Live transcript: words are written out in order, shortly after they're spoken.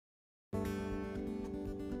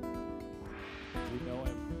already know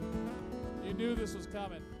him. You knew this was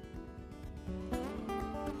coming.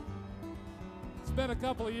 It's been a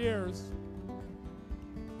couple of years.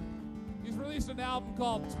 He's released an album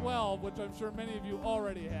called 12, which I'm sure many of you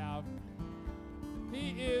already have.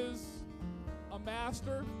 He is a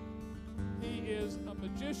master. He is a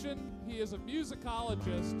magician. He is a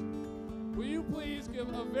musicologist. Will you please give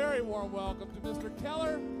a very warm welcome to Mr.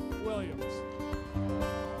 Keller Williams.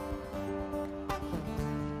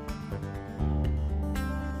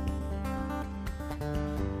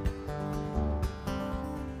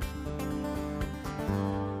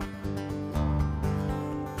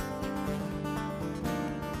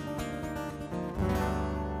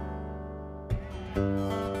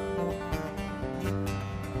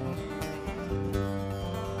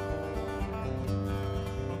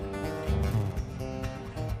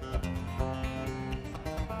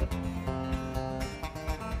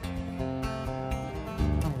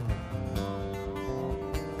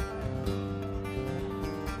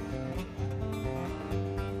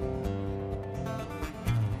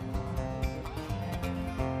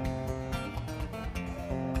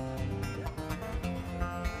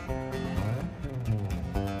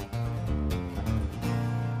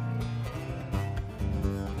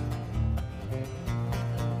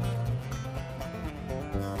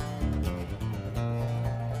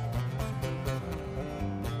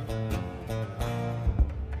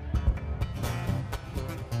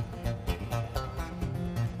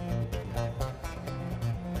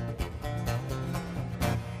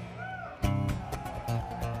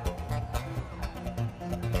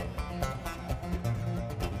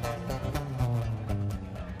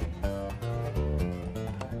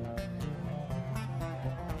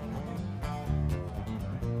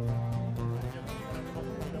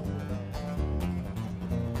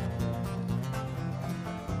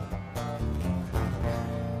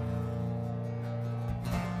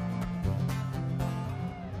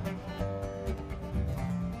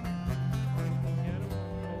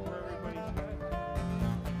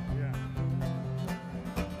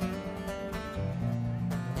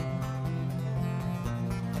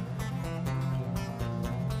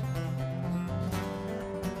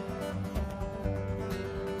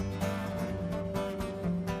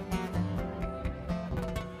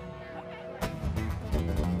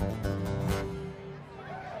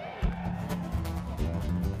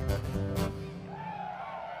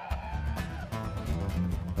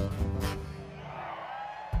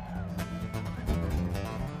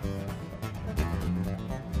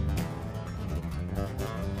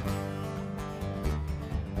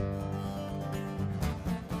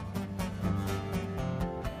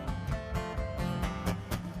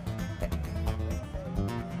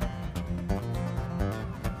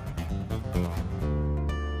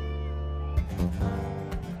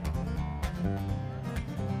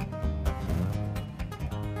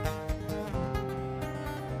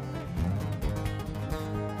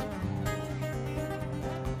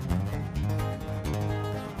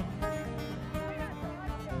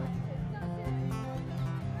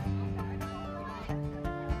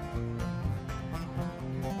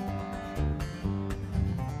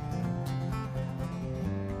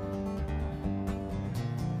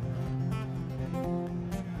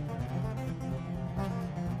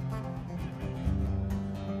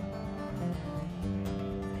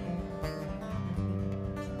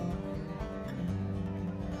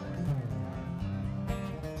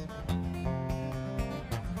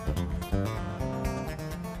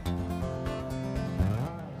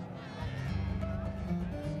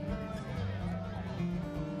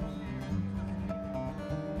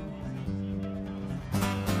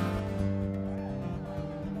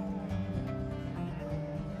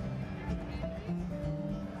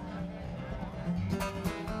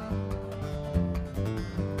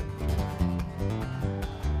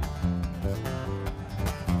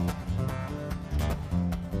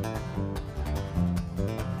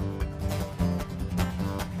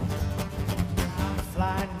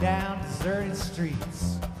 Deserted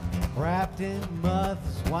streets, wrapped in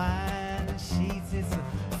mother's wine and sheets. It's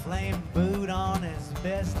a flame boot on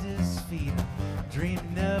asbestos feet.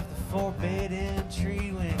 Dreaming of the forbidden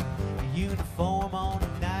tree when a uniform on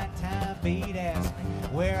a nighttime beat asked me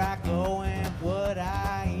where I go and what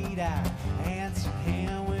I eat. I answered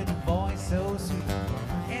him with a voice so sweet.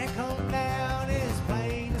 Can't come down, it's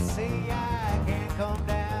plain to see. I can't come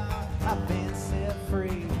down, I've been set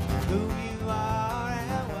free. Who you are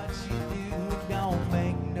and what you do don't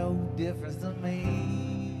make no difference to me.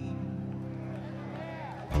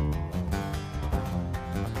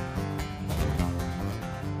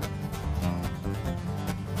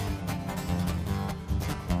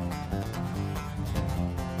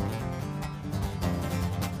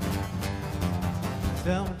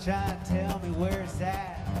 Someone try to tell me where it's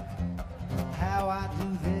at, how I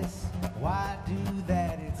do this, why I do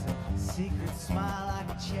that. It's a secret smile like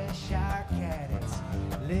a Cheshire cat. It's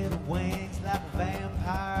little wings like a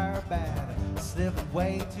vampire bat. I slip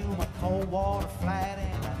away to my cold water flat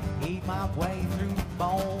and I eat my way through the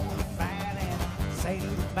bone and fat and I say to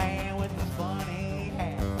the man with the funny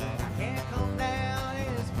hat, I can't come down,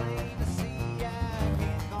 it's plain to see. I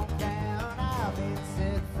can't come down, I've been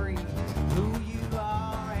set free. Who you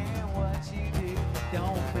are and what you do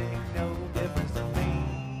don't make no difference to me.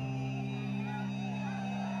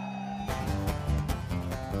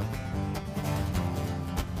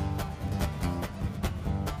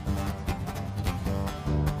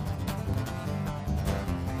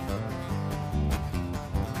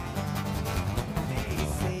 They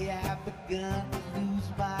say I've begun to lose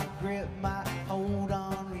my grip, my hold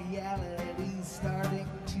on reality's starting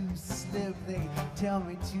to slip. They tell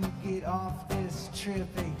me to get off this trip.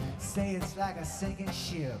 They say it's like a sinking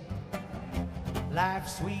ship.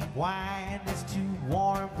 Life's sweet wine is too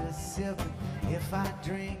warm to sip. If I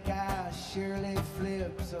drink, I'll surely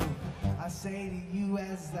flip. So I say to you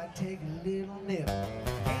as I take a little nip,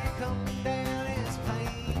 can't come down, it's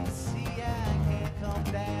plain to see. I can't come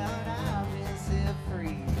down, I've been set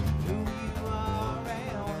free. Who you are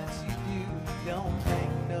and what you do don't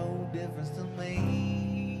make no difference to me.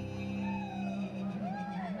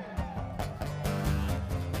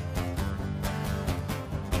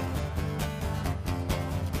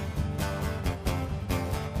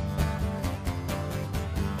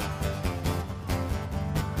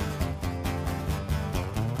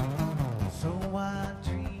 So I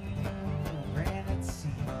dream of granite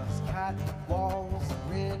seas, cotton walls, and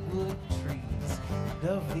redwood trees, and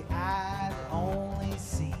of the eye that only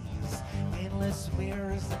sees endless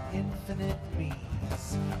mirrors and infinite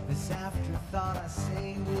me's. This afterthought I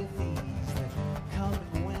say with ease, that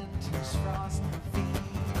coming winter's frost and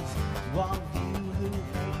thieves. To all of you who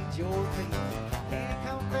made your dreams, can't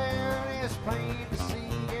come there, it's plain to see.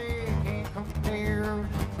 Yeah, can't come there,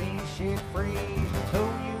 be shit free. Who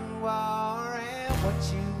you are and what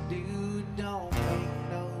you do don't make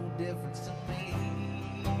no difference to me.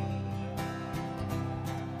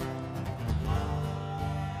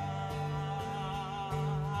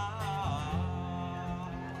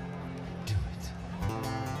 Do it.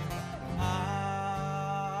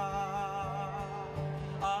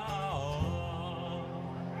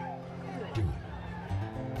 Do it.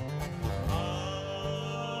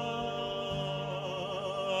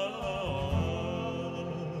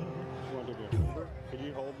 Could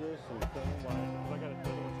you hold this and film while I got to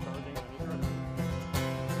tell you what's charging? I need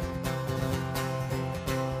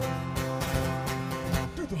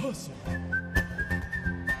to. Do the hustle.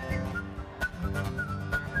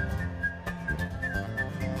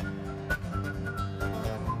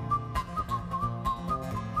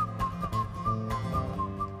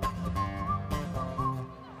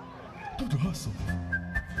 Do the hustle.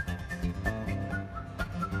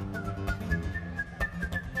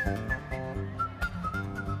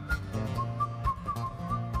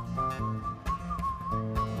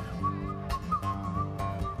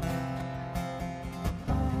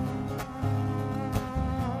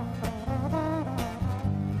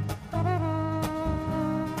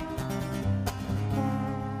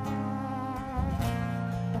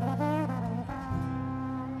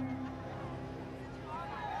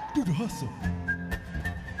 Do the hustle.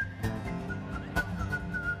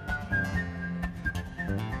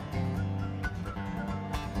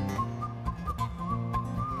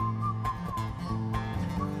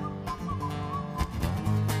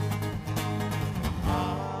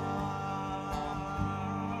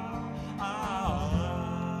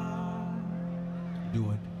 Do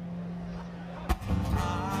it.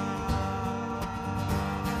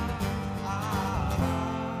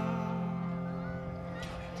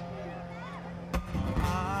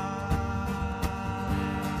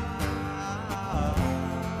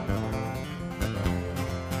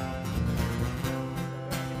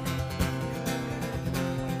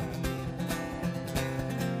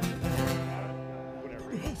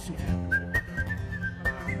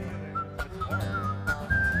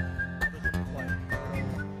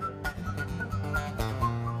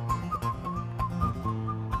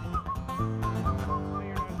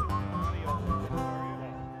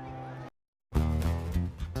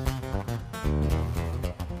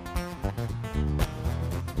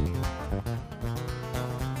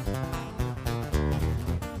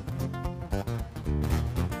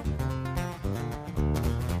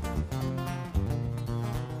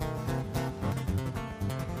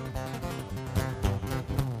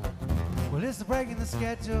 This is breaking the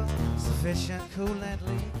schedule, sufficient coolant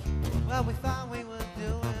leak. Well, we thought we were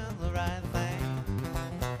doing the right thing.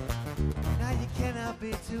 Now you cannot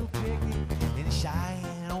be too picky and shy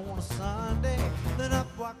on a Sunday. Then up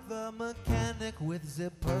walked the mechanic with his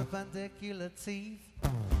perpendicular teeth.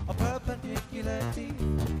 A perpendicular teeth,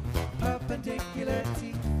 perpendicular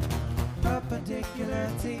teeth, perpendicular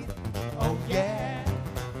teeth. Oh yeah.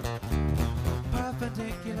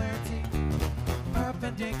 Perpendicular teeth,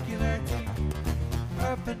 perpendicular teeth,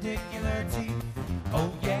 perpendicular teeth.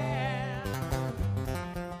 Oh yeah.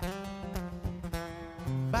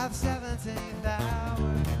 By the 17th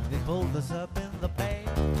hour, they pulled us up in the bay,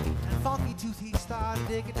 and Funky Tooth he started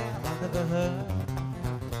digging down under the hood.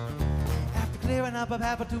 After clearing up a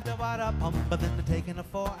half a tube of water pump, but then they're taking a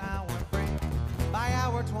 4-hour break. By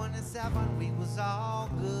hour 27, we was all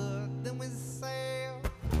good. Then we sailed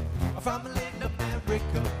from Little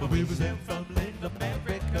America. We was in from Little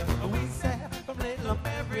America. We sailed from Little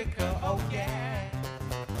America. Oh yeah.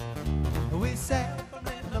 We sailed from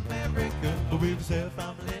Little America. We sailed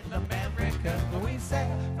from Little America. We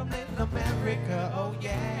sailed from Little America. Oh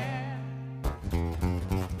yeah.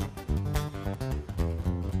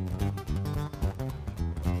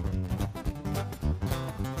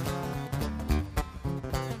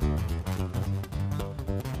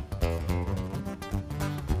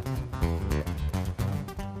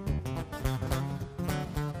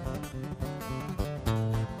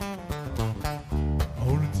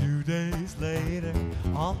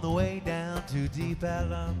 On the way down to Deep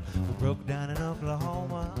Ellum, we broke down in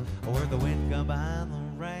Oklahoma, where the wind come behind the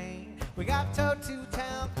rain. We got towed to a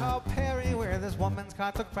town called Perry, where this woman's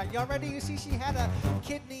car took fright. You already see she had a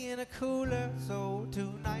kidney in a cooler, so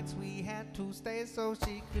 2 nights we had to stay so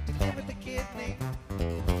she could deliver the kidney.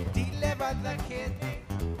 Deliver the kidney.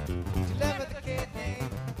 Deliver the kidney.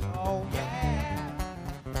 Oh yeah.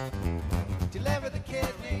 Deliver the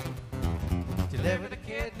kidney. Deliver the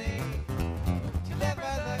kidney. Deliver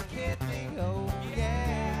the kidney, oh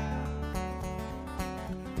yeah.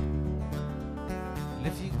 And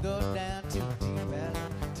if you go down to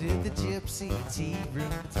the Gypsy Tea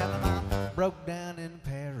Room, tell them I broke down in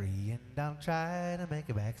Perry and I'll try to make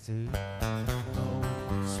it back soon. Oh,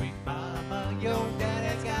 sweet mama, your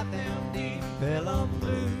daddy's got them deep Ellum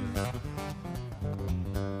blues.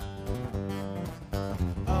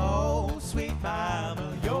 Oh, sweet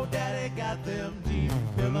mama, your daddy got them deep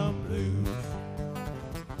Ellum blues.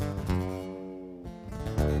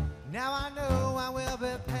 Now I know I will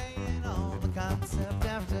be paying on the concept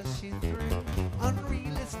after she's through.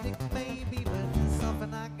 Unrealistic maybe, but it's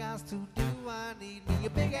something I got to do. I need me a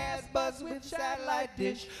big ass bus with satellite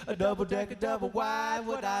dish, a double-decker, double wide.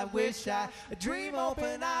 What I wish I dream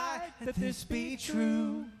open eye that this be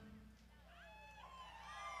true.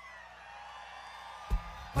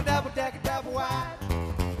 A double-decker, double wide,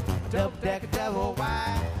 a double-decker, double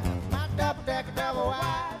wide, my double-decker, double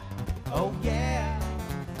wide. Oh yeah.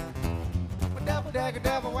 Double-decker,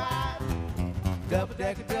 double wide,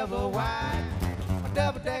 double-decker, double wide,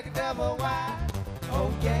 double-decker, double wide.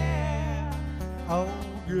 Oh yeah, oh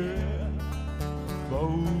yeah,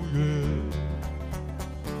 oh yeah,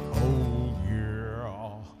 oh yeah.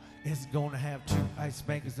 It's gonna have 2 ice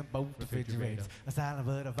makers and both refrigerators, a silent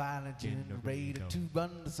but a violent generator, 2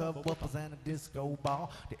 under-subwoofers and a disco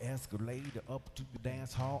ball, the escalator up to the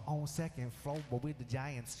dance hall on 2nd floor with the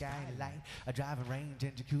giant skylight, a driving range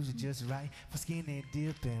and jacuzzi just right for skinny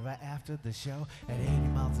dipping right after the show. At 80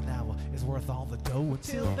 miles an hour, it's worth all the dough.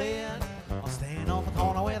 Until then, I'll stand on the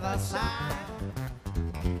corner with a sign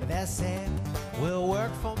that said, we'll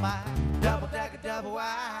work for my double-decker, double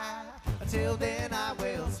wide. Until then I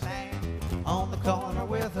will stand on the corner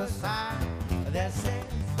with a sign that says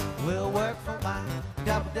we'll work for my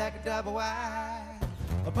double-decker, double wide.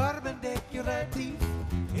 A perpendicular teeth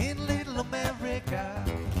in Little America.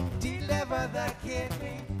 Deliver the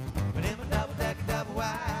kidney, but in a double-decker, double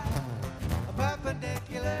wide. A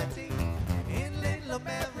perpendicular teeth in Little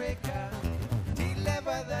America.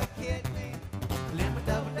 Deliver the kidney, but in a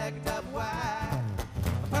double-decker, double wide.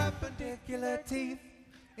 A perpendicular teeth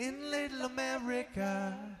in Little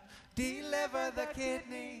America, deliver the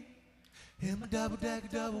kidney in my double-decker,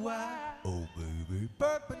 double wide. Oh baby,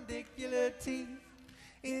 perpendicular teeth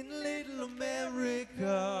in Little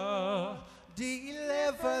America,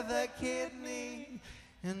 deliver the kidney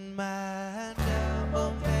in my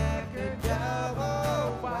double-decker,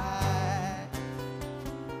 double wide.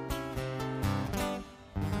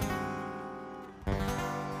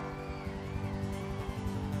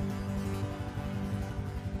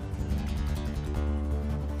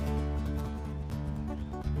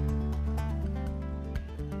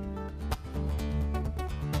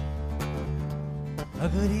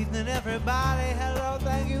 Good evening, everybody. Hello,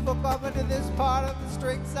 thank you for coming to this part of the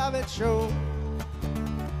Strings of It show.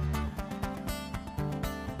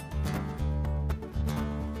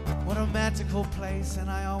 What a magical place, and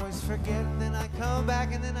I always forget, and then I come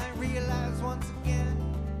back, and then I realize once again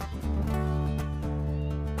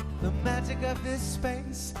the magic of this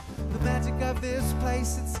space, the magic of this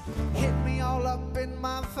place, it's hit me all up in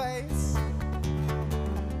my face.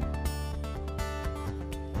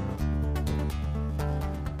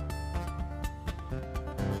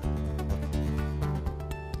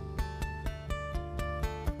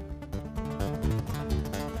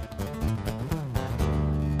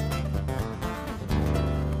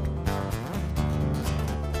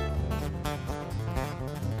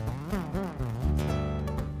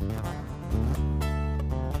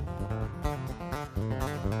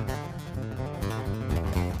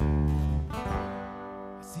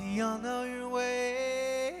 Y'all know your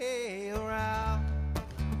way around.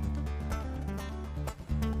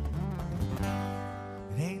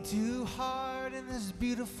 It ain't too hard in this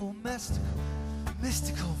beautiful,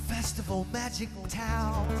 mystical festival, magical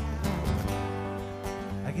town.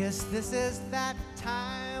 I guess this is that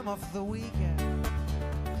time of the weekend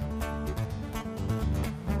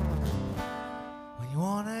when you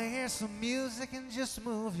wanna hear some music and just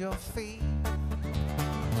move your feet.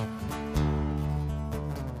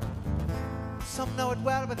 Some know it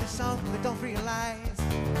well, but there's some that don't realize.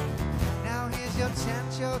 Now here's your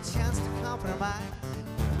chance to compromise.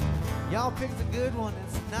 Y'all picked a good one,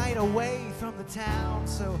 it's a night away from the town,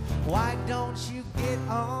 so why don't you get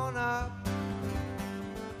on up?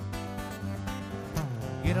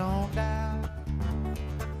 Get on down.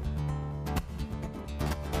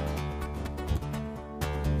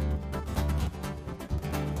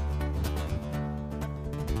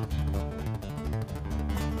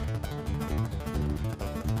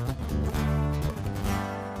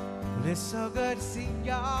 It's so good to see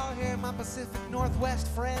y'all here, my Pacific Northwest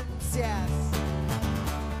friends, yes.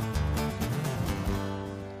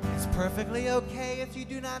 It's perfectly okay if you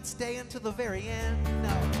do not stay until the very end, no.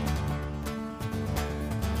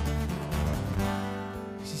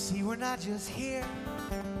 'Cause you see, we're not just here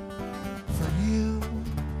for you.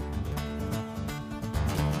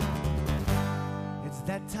 It's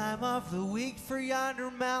that time of the week for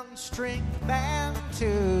yonder mountain string band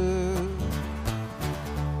too.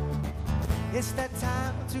 It's that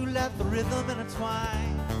time to let the rhythm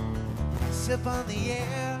intertwine. Sip on the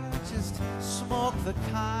air, just smoke the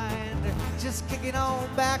kind. Just kick it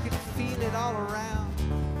on back and feel it all around.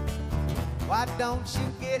 Why don't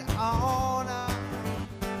you get on up?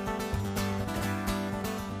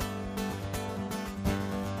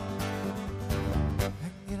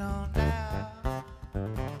 And get on down.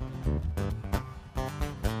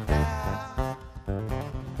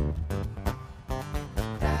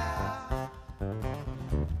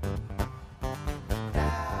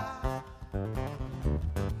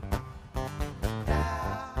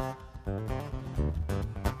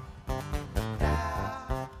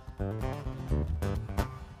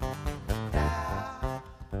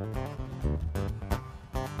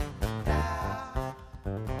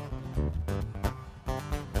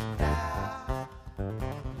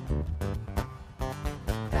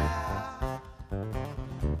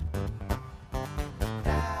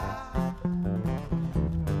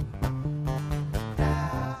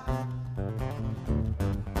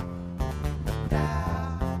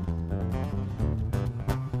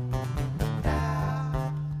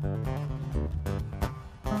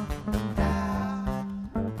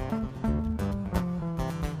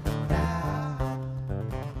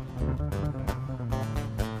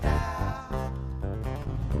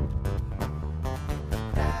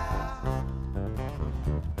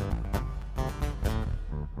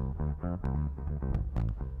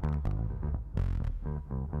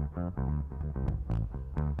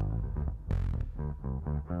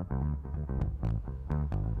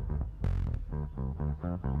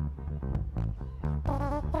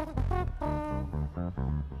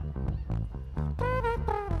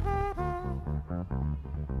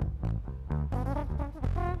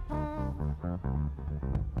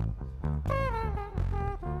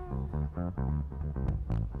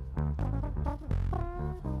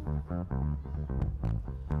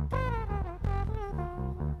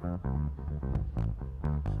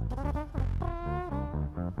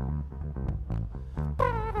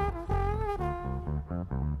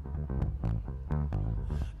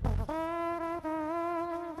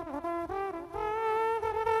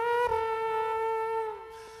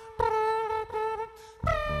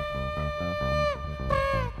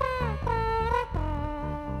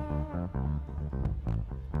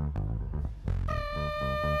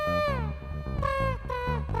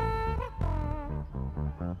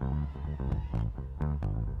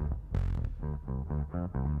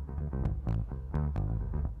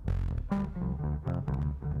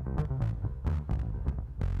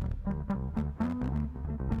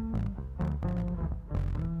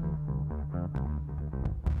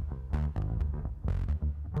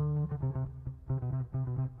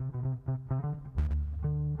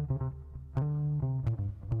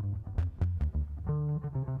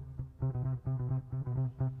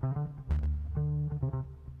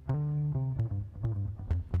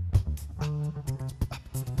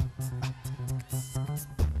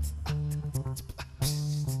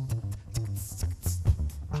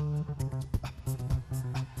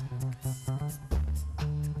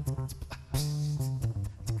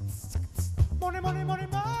 Money, money, money,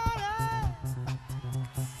 money.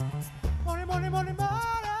 Money, money, money, money.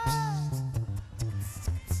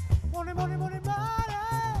 Money, money, money, money.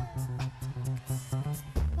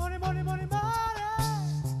 Money, money, money, money.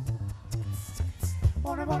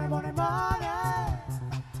 Money, money, money, money.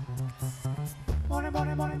 Money,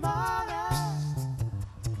 money, money, money.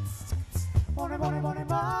 Money, money, money,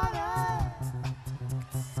 money.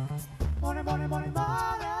 Money, money, money,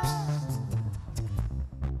 money.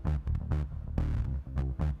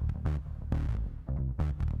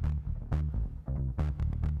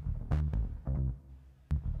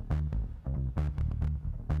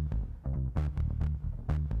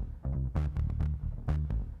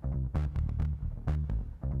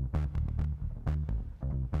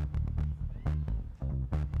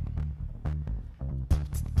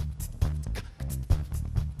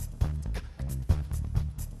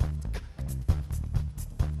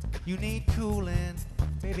 You need cooling,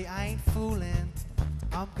 baby, I ain't fooling.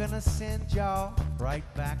 I'm gonna send y'all right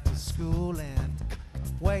back to schooling.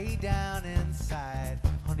 Way down inside,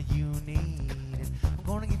 honey, you need it. I'm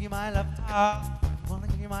gonna give you my love. I'm gonna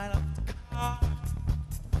give you my love.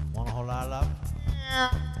 Want a whole lot of love?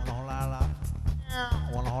 Want a whole lot of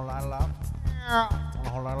love? Want a whole lot of love? Want a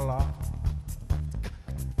whole lot of love?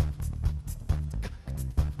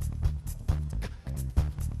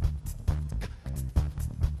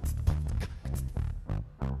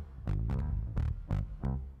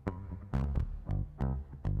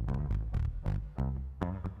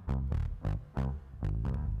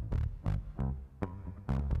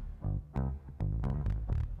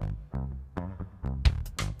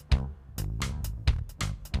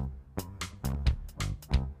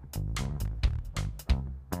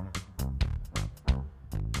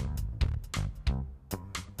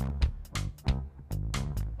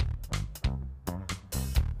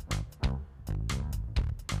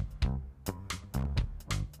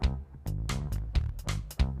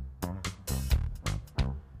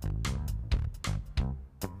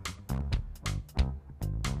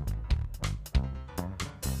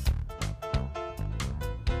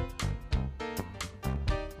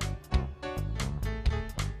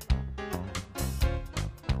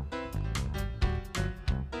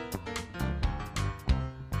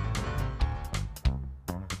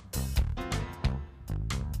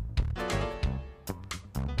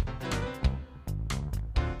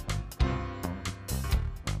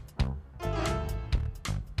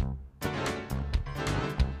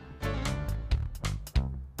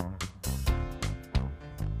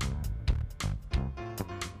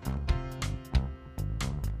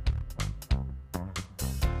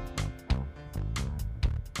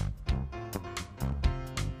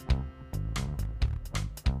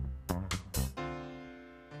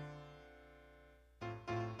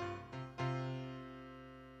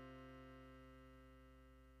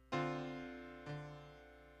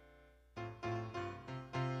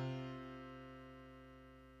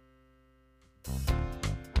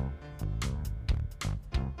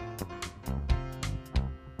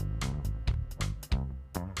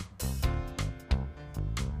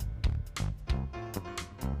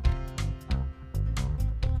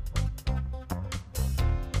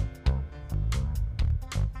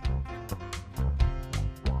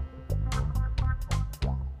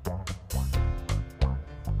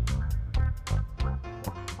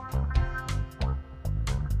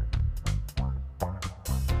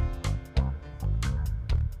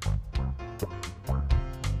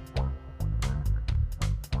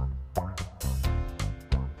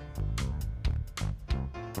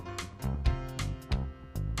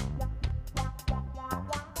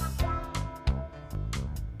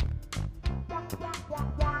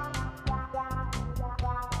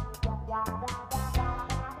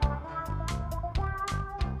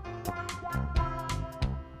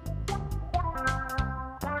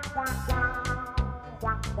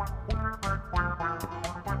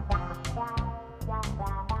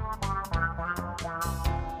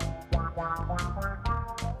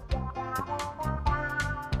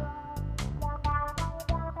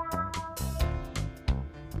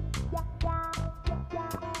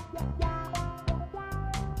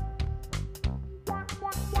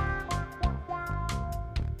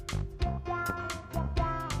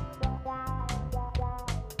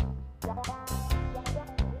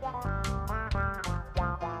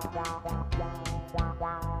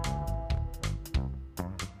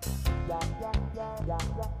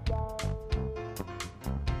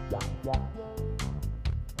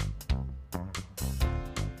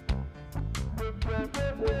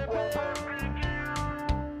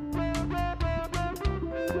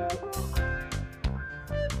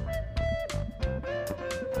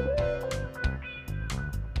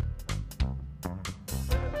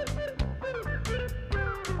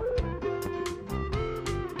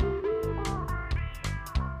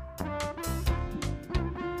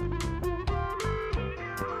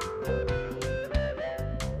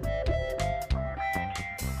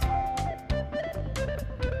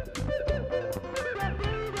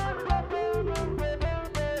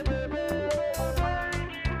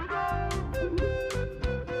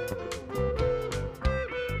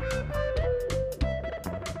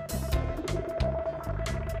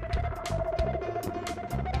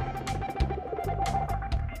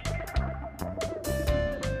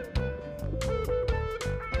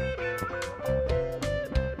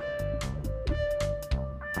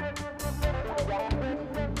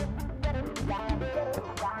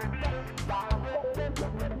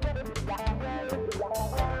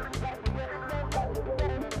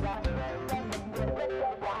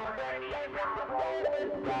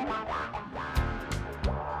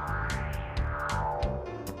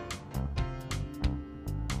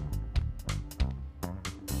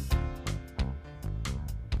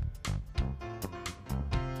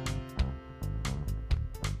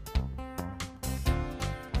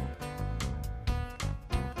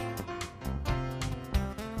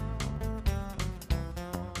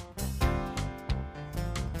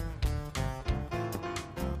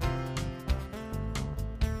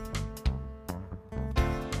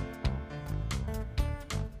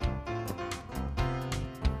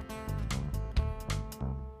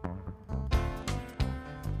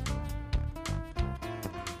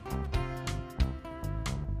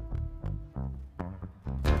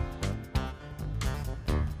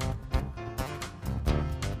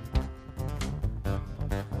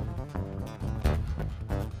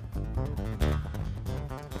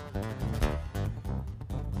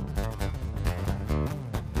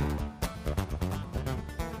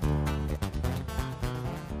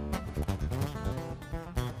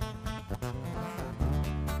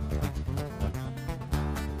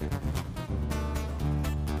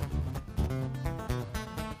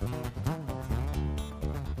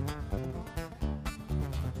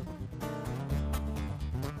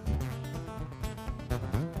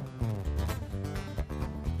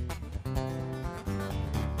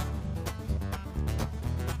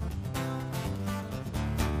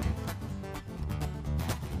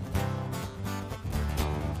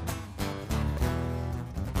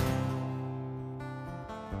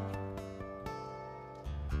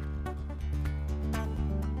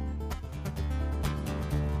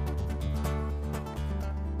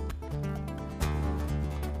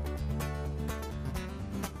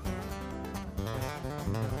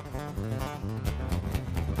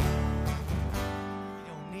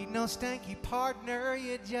 no stanky partner,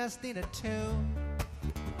 you just need a tune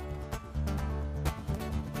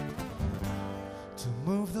to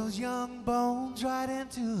move those young bones right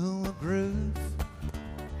into a groove.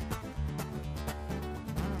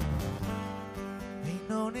 Ain't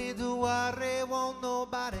no need to worry, won't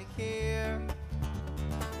nobody care.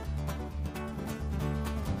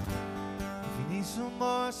 If you need some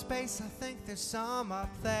more space, I think there's some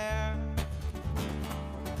up there.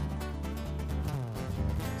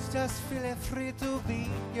 Just feel free to be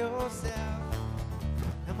yourself.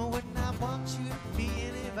 And I would not want you to be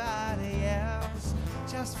anybody else.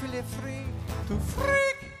 Just feel free to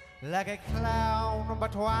freak like a clown.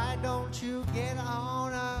 But why don't you get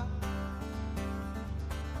on up?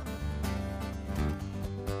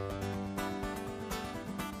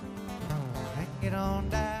 And get on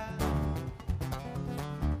down.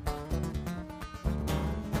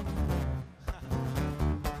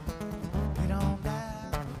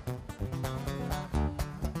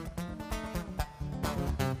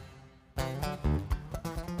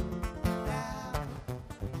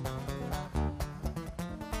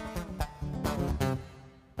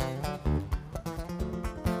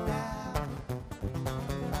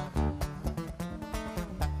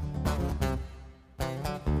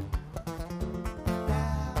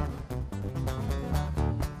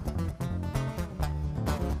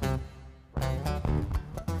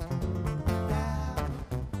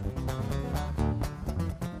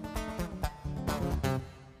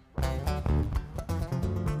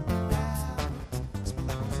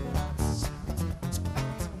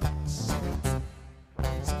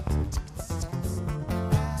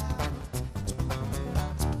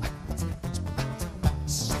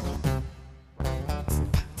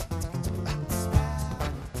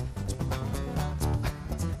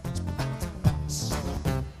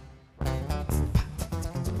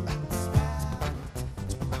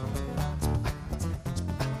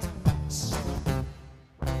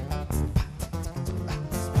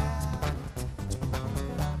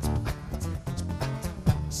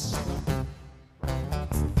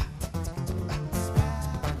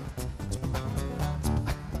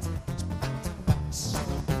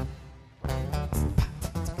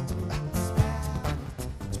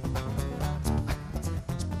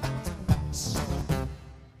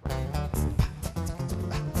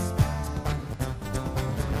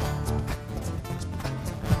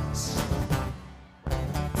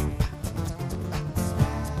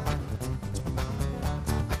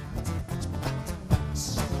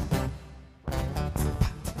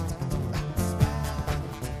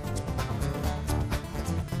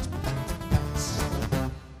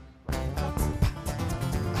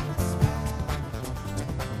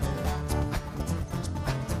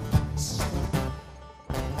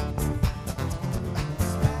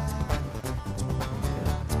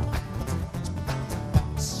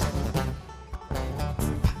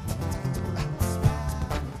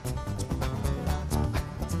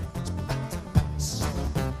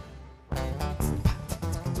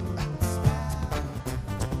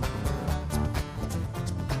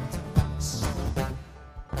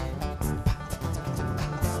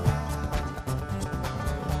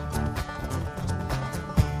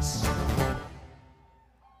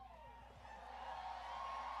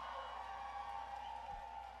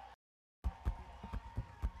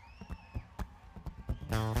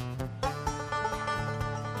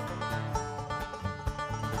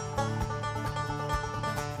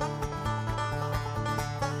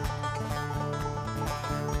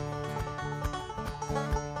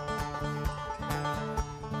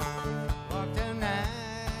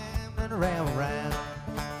 Around.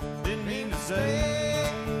 Didn't mean to say,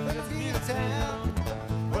 but it's me to town.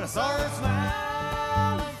 When I saw her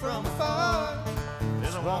smiling from afar,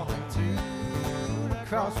 as I walked into the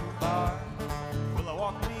Crossroads bar. Well, I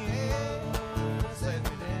walked me in and I sat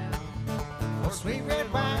me down. For sweet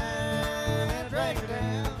red wine and I drank her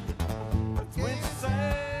down. But when she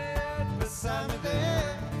sat beside me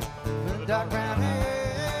there, with the dark brown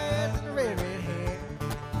hair and the red hair.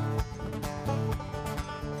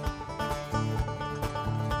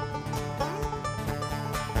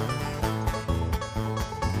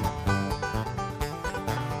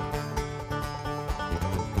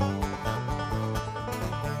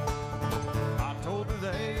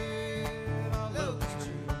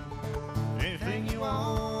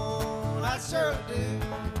 Sure do.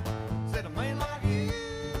 Said a man like you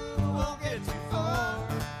won't get too far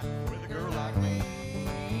with a girl like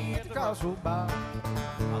me at the Crossroads bar.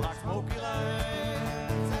 I like smoky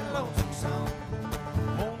lights and a lonesome song.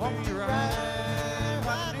 Won't do you right,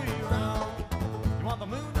 why do you wrong? You want the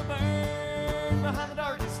moon to burn behind the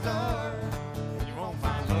darkest star, and you won't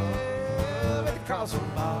find love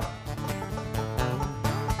Crossroads bar.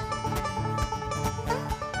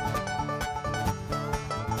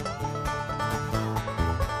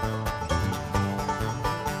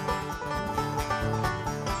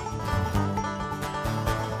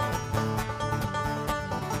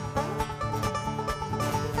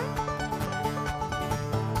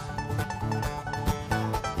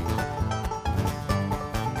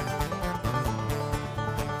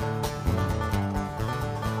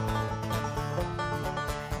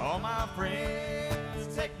 All my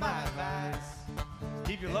friends, take my advice.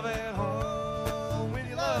 Keep your love at home with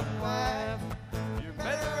your loving wife. You're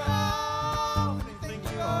better off than you think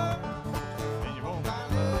you are, and you won't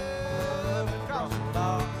find love at Crossroads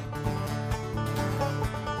bar.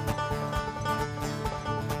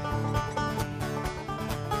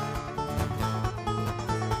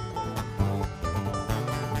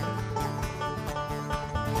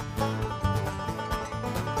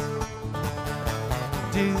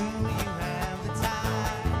 Do you have the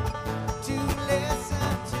time to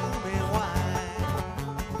listen to me whine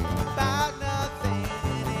about nothing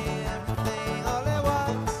and everything all at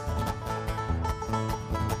once?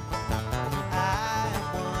 I'm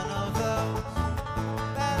one of those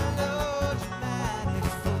melodramatic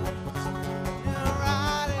fools,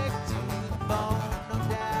 neurotic to the bone, no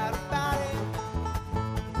doubt about it.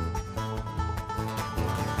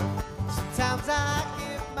 Sometimes I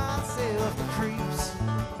give myself the creeps.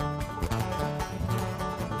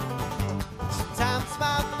 Sometimes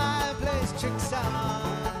my mind plays tricks on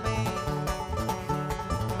me.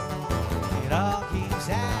 It all keeps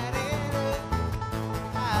adding up.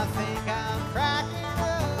 I think I'm cracking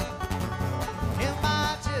up. Am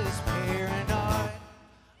I just paranoid?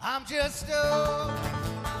 I'm just stoned.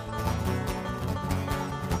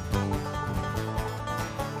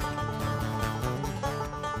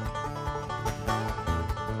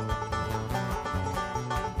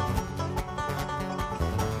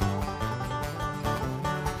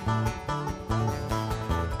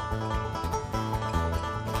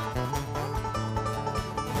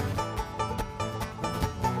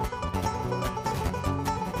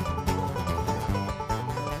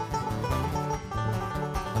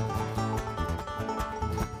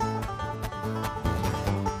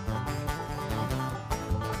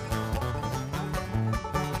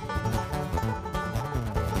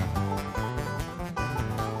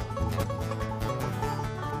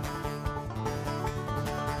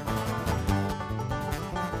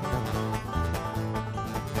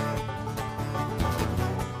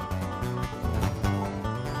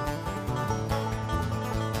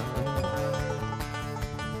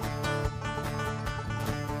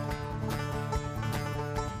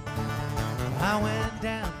 I went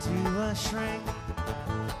down to a shrink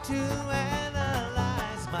to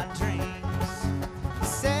analyze my dreams. He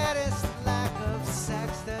said it's the lack of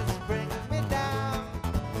sex that's bringing me down.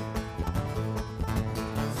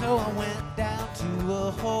 So I went down to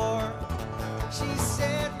a whore. She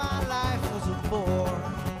said my life was a bore.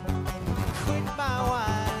 Quit my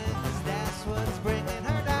wine, 'cause that's what's bringing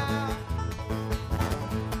her down.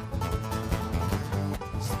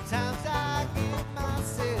 Sometimes I give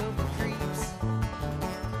myself the creeps.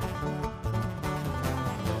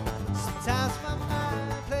 Sometimes my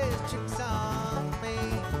mind plays tricks on me.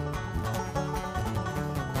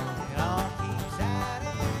 It all keeps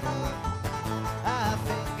adding up. I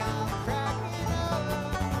think I'm cracking up.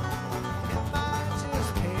 Am I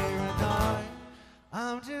just paranoid?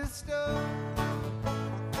 I'm just stoned.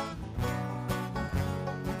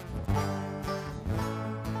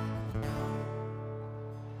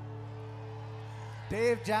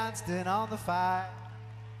 Dave Johnston on the fire.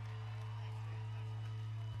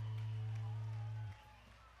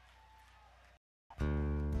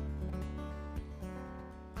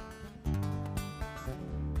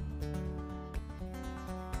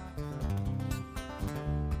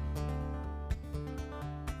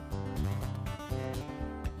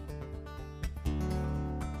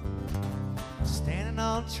 Standing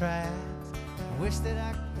on tracks, wish that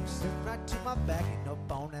I could sit right to my back. Ain't no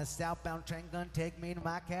on that southbound train gonna take me to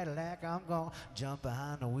my Cadillac. I'm gonna jump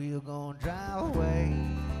behind the wheel, gonna drive away.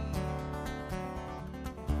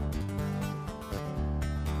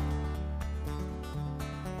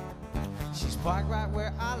 She's parked right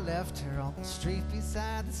where I left her, on the street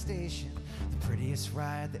beside the station. The prettiest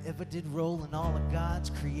ride that ever did roll in all of God's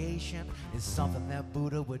creation is something that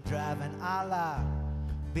Buddha would drive in Allah.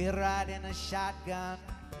 Be riding a shotgun,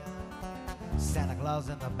 Santa Claus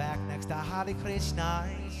in the back next to Hare Krishna.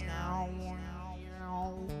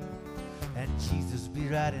 And Jesus be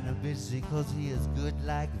riding a bitch cause he is good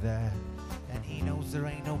like that. And he knows there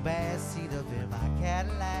ain't no bad seat up in my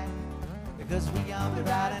Cadillac. because we all be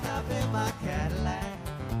riding up in my Cadillac.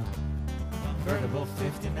 Convertible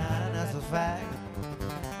 59, and that's a fact.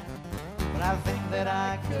 But I think that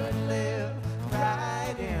I could live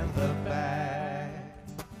right in the back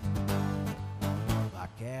of my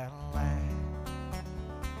Cadillac.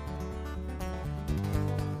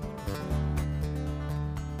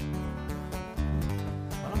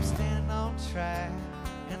 Well, I'm standing on track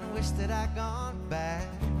and I wish that I'd gone back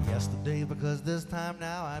yesterday, because this time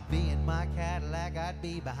now I'd be in my Cadillac. I'd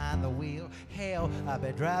be behind the wheel. Hell, I'd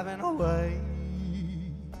be driving away.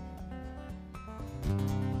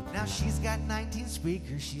 Now she's got 19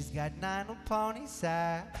 speakers, she's got 9 on pony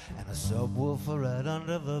side, and a subwoofer right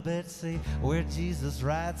under the bed seat. Where Jesus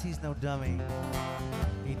rides, he's no dummy.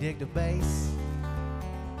 He dig the bass,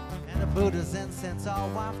 and the Buddha's incense all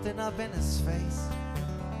wafting up in his face.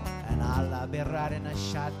 And I'll be riding a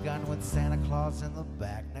shotgun with Santa Claus in the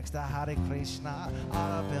back next to Hare Krishna,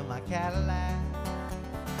 all up in my Cadillac,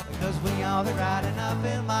 because we all be riding up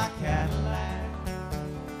in my Cadillac.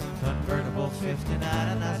 Convertible 59,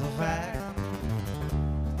 and that's a fact.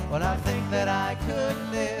 But I think that I could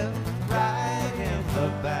live right in the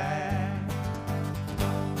back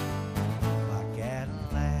of my Cadillac.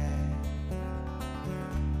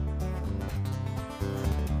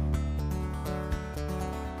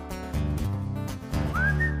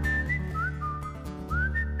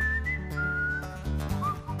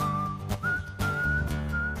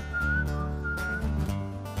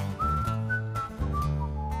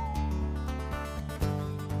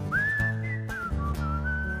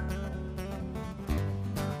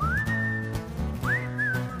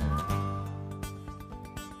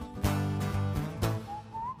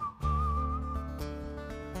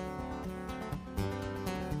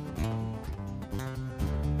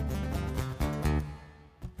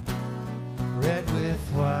 Red with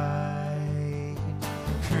white,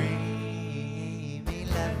 creamy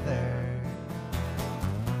leather,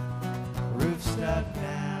 roof stuck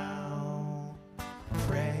down,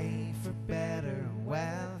 pray for better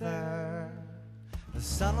weather. The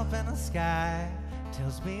sun up in the sky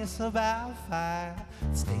tells me it's about 5.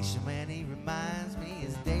 The station man, he reminds me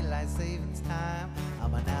it's daylight savings time.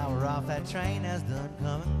 I'm an hour off, that train has done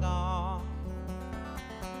come and gone.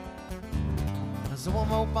 So I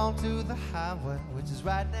move on to the highway, which is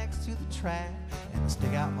right next to the track, and I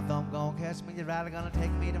stick out my thumb, gonna catch me, you're rather gonna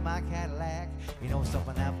take me to my Cadillac. You know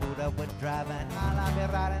something that Buddha would drive, and I'll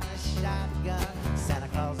be riding a shotgun, Santa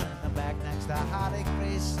Claus in the back next to Hare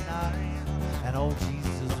Krishna, and old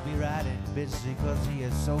Jesus will be riding bitchy, cause he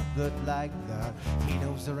is so good like God. He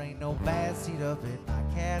knows there ain't no bad seat up in my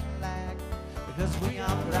Cadillac, because we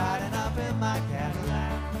are riding up in my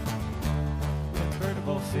Cadillac.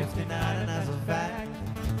 Convertible 59, and that's a fact.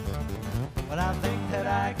 But I think that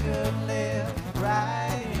I could live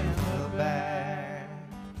right in the back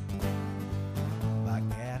of my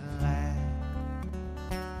Cadillac.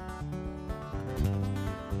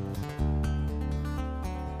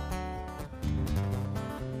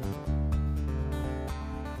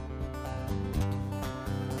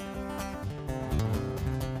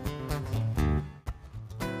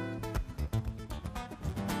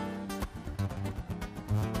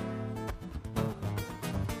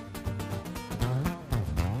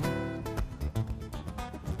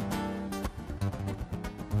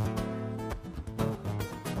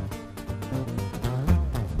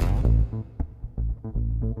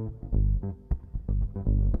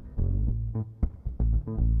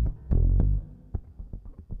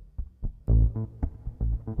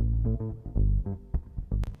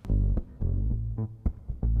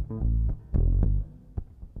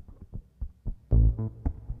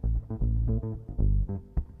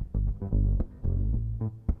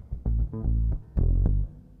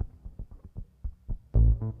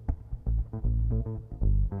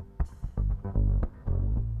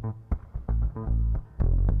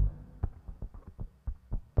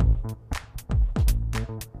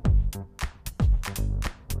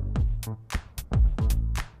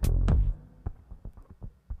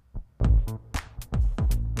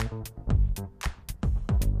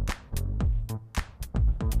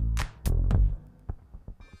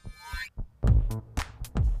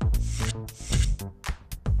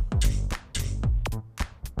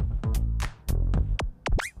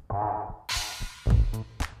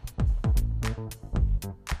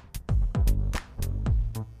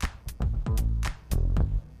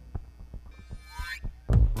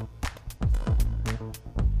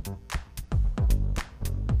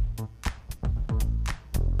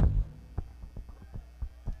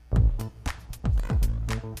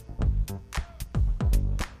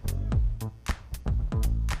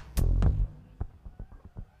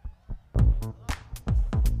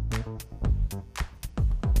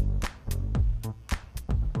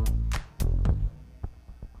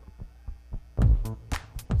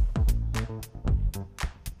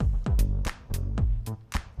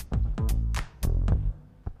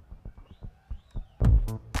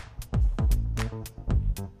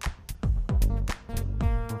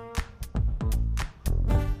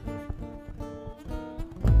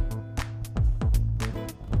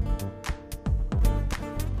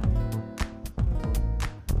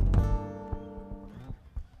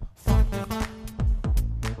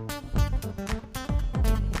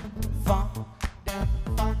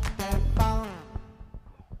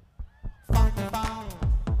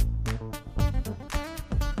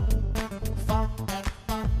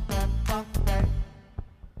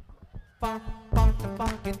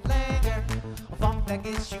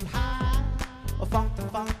 gets you high. A funky,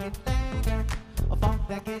 funky thing. A funk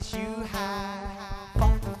that gets you high.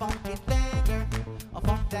 Funky, funky thing. A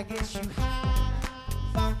funk that gets you high.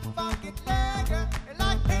 Funky, funky thing. It's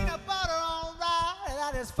like peanut butter on rye.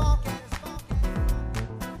 That is funky.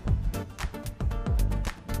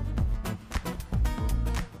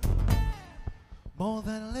 More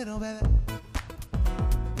than a little, baby.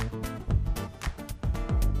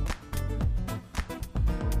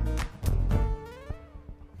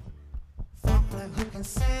 Funk like a hook and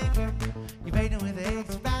sinker. You baiting with the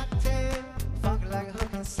eggs right tail. Funk like a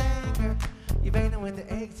hook and sinker. You baiting with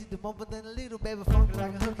the eggs. You do more than a little, baby. Funk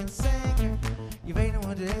like a hook and sinker. You baiting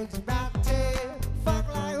with the eggs right tail. Funk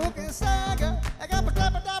like a hook and sinker. I got my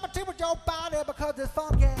clap and tip with your body because it's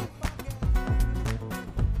funky.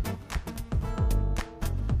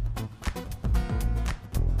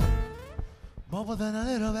 More than a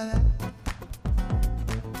little, baby.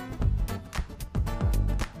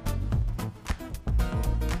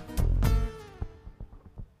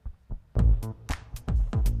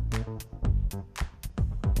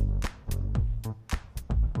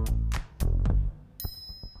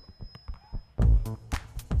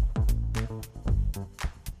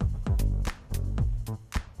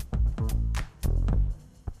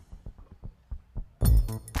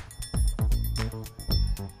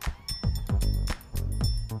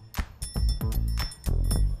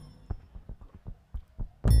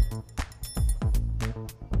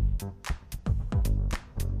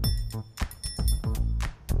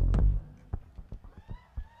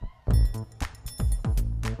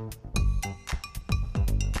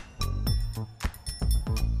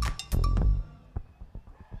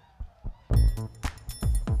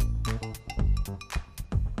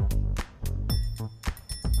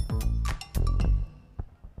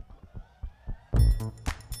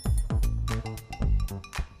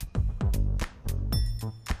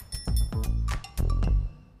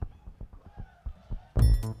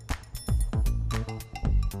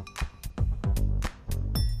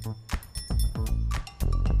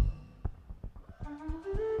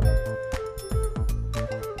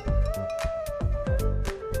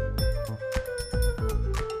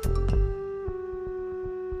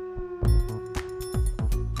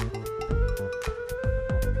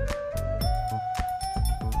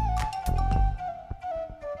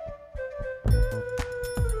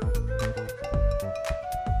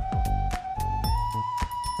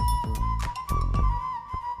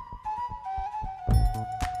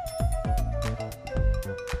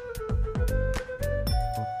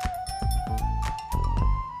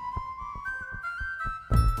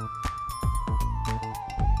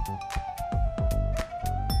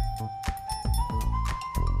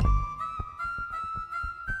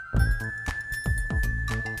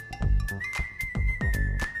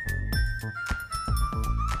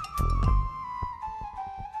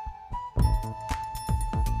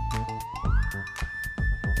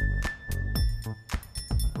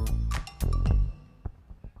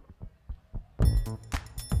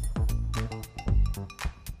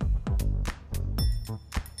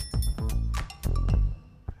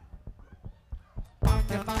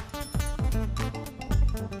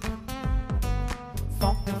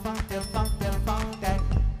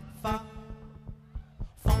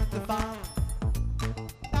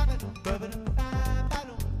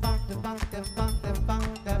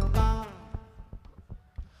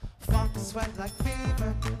 Sweat like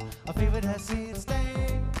fever, a fever that's here to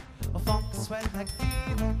stay. A funk sweat like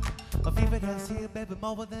fever, a fever that's here, baby,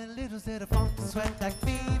 more than a little. Said a funk sweat like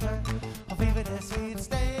fever, a fever that's here to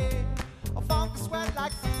stay. A funk sweat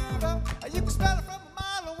like fever, you can smell it from a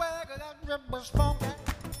mile away, 'cause that drip was funky.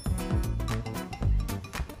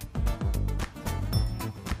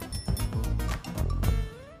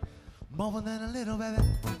 More than a little, baby.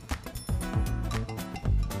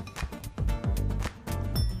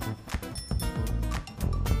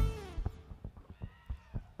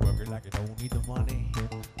 Like you don't need the money,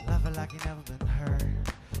 laughing like you never been hurt,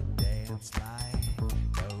 dance like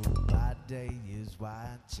nobody is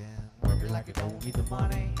watching. Working like you don't need the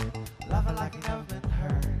money, laughing like you never been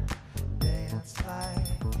hurt, dance like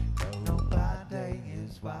nobody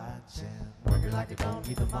is watching. Working like you don't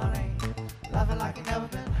need the money, laughing like you never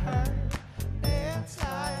been hurt, dance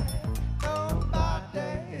like nobody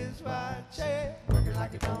is watching. Working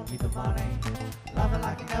like you don't need the money, laughing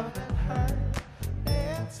like you never been hurt.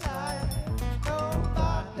 Dance like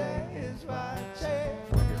nobody is watching.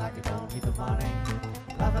 Working like you don't need the money,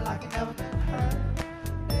 loving like you never been hurt.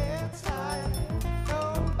 Dance like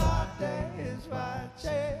nobody is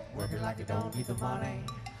watching. Working like you don't need the money,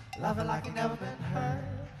 loving like you never been hurt.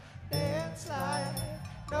 Dance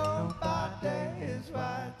like Nobody is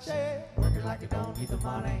watching. Working like you don't need the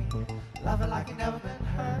money. Loving like you never been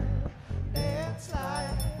hurt. Dance like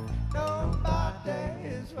nobody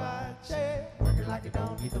is watching. Working like you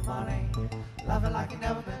don't need the money. Loving like you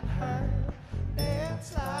never been hurt.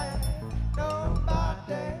 Dance like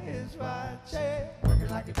nobody is watching. Working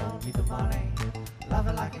like you don't need the money.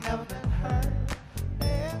 Loving like you never been hurt.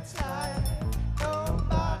 Dance like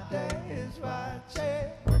nobody is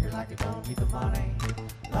watching. Working like you don't need the money.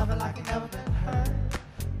 Loving like you never been hurt.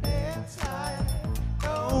 Dance like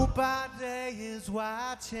nobody is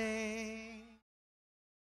watching.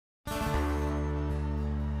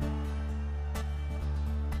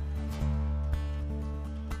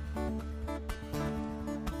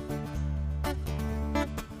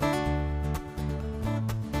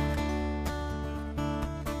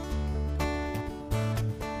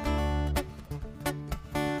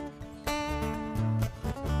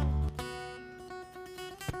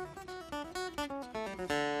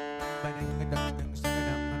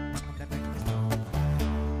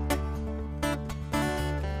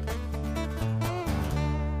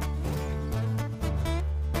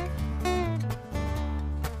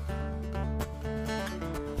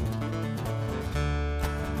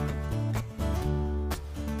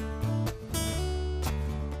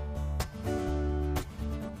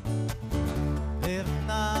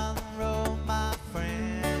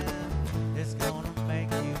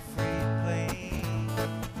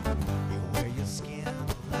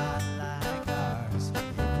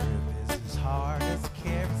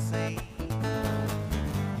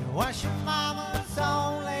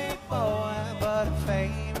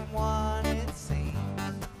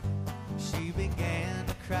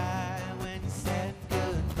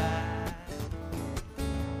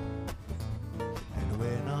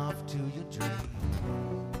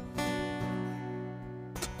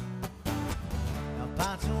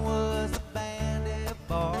 Pancho was a bandit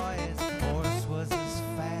boy. His horse was as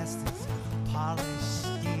fast as polished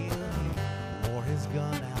steel. He wore his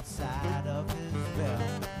gun outside of his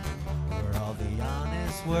belt, where all the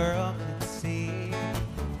honest world could see.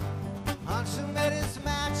 Pancho met his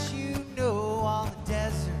match, you know, on the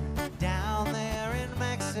desert down there in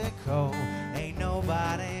Mexico. Ain't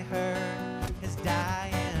nobody heard his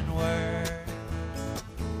dying word.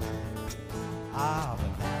 Ah,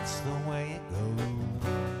 but that's the way it goes.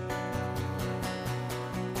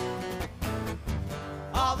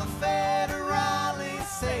 All the federales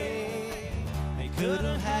say they could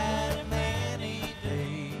have had him any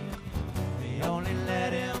day. They only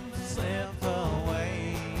let him slip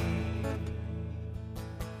away.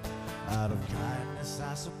 Out of kindness,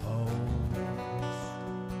 I suppose.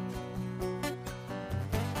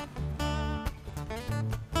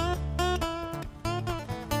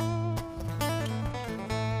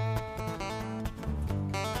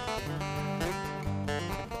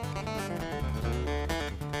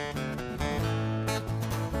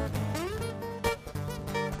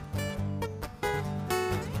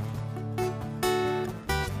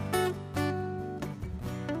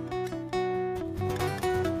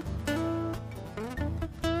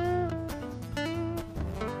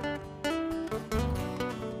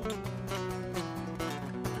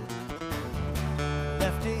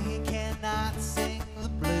 Lefty, he cannot sing the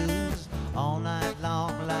blues all night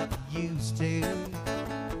long like he used to.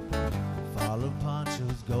 Follow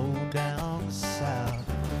Pancho's go down the south.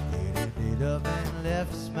 It up and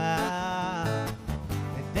left his mouth.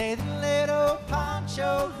 And they didn't let old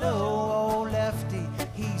Pancho low. Old Lefty,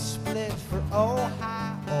 he split for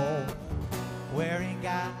Ohio, where he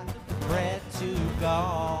got the bread to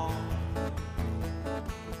go.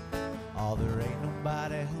 Oh, there ain't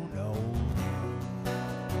nobody who knows.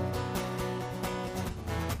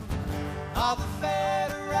 All the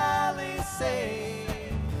federales say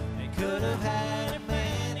they could have had him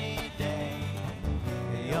any day.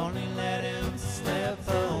 They only let him slip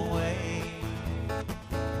away.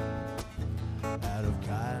 Out of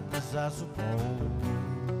kindness, I suppose.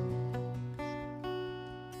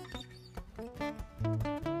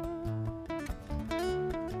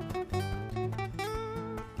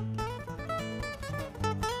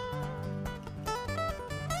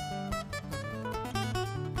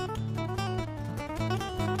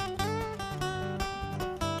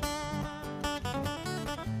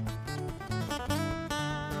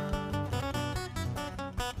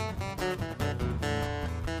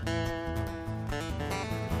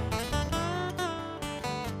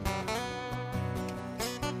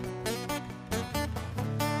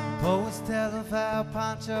 Poets tell of how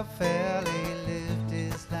Pancho fell. He lived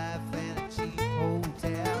his life in a cheap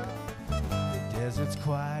hotel. The desert's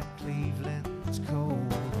quiet, Cleveland's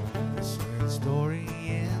cold. That's where the story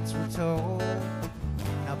ends. told.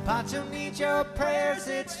 Now Pancho needs your prayers,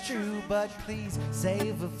 it's true, but please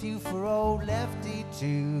save a few for old Lefty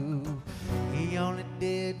too. He only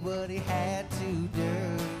did what he had to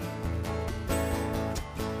do,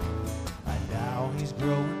 and now he's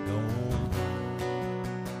growing old.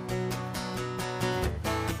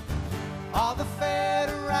 All the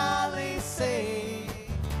federales say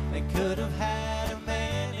they could have had him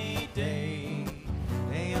any day.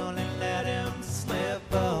 They only let him slip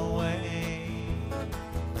away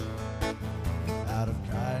out of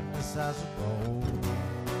kindness, I suppose.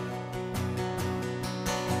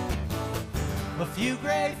 A few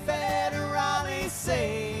great federales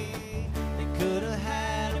say they could have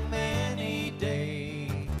had him any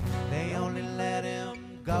day. They only let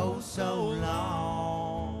him go so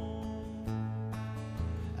long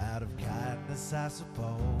out of kindness, I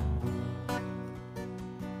suppose.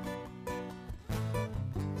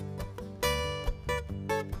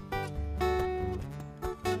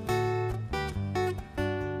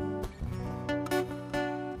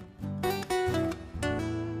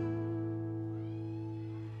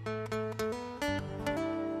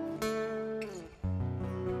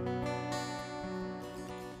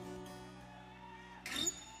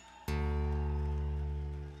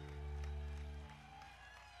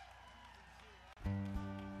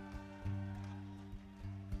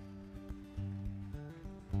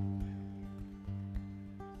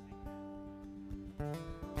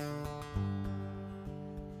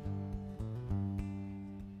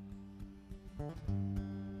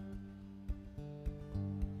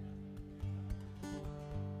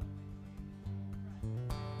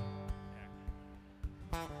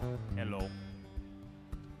 Hello.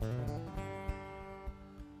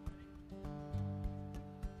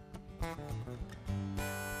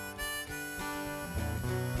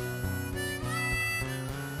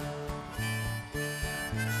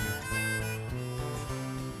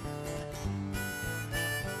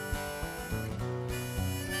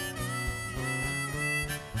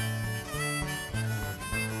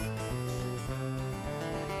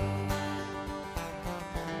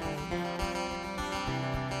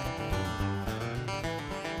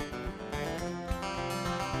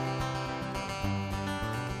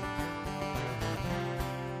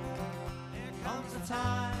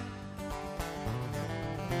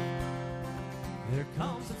 There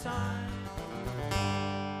comes a time,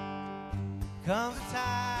 comes a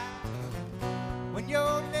time when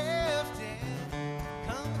you're lifting,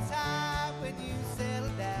 comes a time when you settle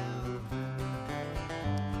down.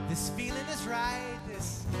 This feeling is right,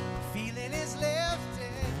 this feeling is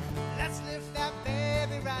lifted. Let's lift that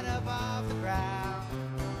baby right up off the ground.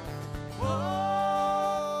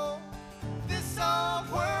 Whoa, this old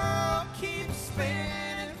world keeps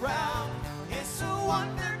spinning round. It's a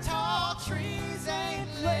wonder tall trees ain't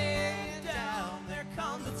laying down. There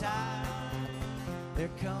comes a time, there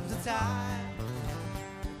comes a time,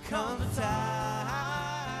 there comes a time.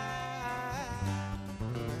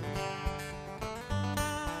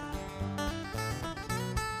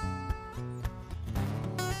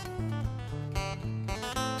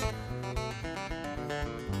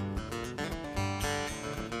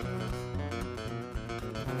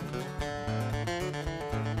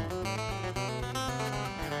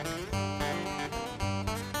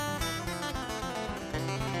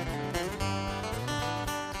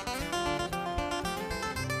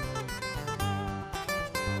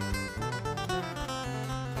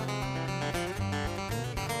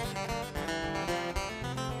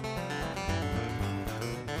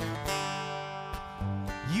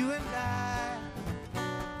 You and I,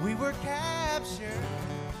 we were captured,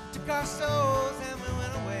 took our souls and we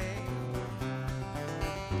went away.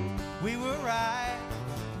 We were right,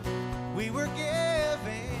 we were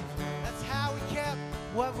giving, that's how we kept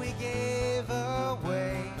what we gave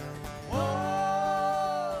away.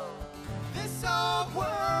 Whoa, this old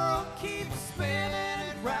world keeps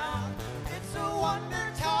spinning round. It's a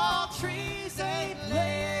wonder tall trees ain't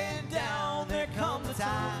laying down. There comes a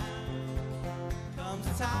time, comes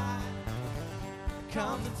a time,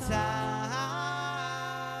 comes a time.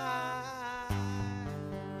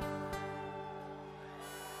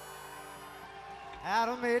 Out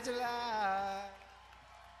of mid-July.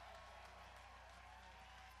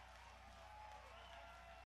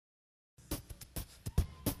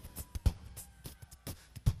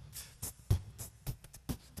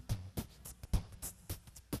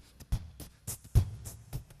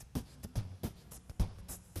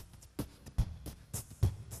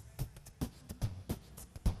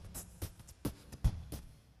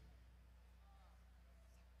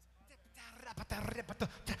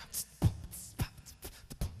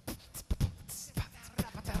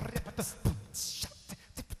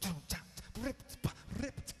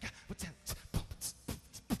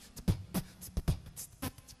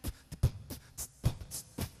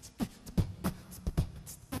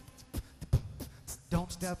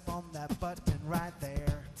 step on that button right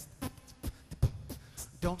there.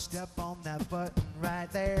 Don't step on that button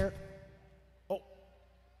right there. Oh,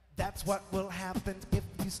 that's what will happen if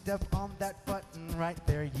you step on that button right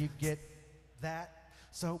there. You get that?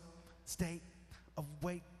 So stay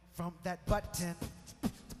away from that button.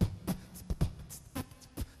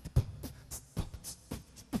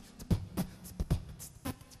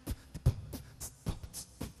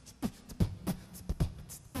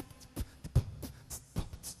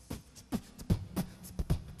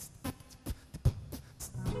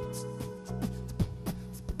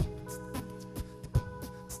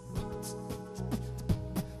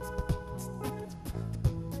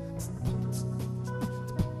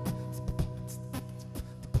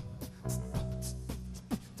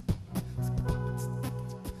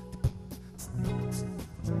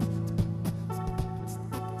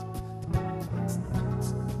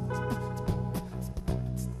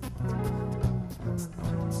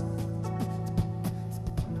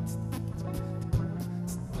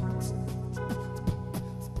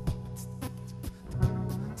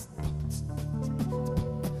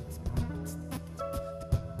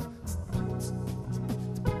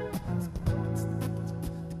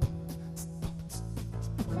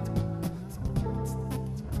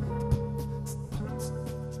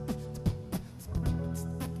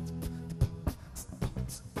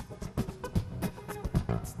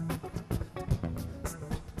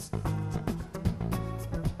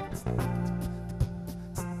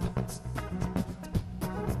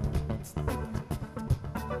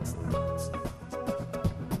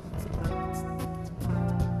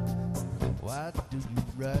 Why do you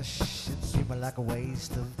rush? It seems like a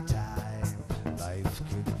waste of time. Life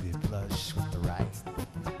could be plush with the right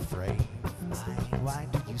frame of mind. Why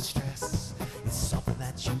do you stress? It's something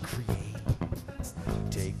that you create.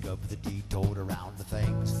 Take up the detour around the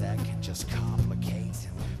things that can just complicate.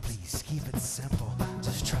 Please keep it simple.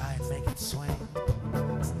 Just try and make it swing.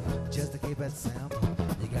 Just to keep it simple,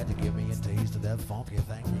 you got to give me a taste of that funky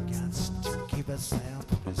thing. You got to keep it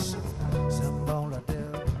simple. It's so simple to do.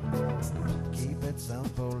 Keep it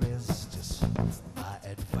simple is just my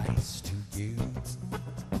advice to you.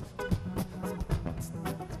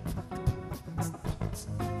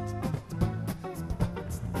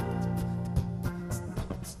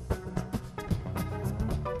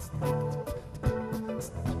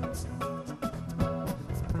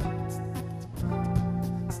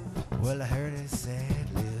 Well, I heard it said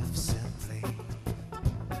live simply,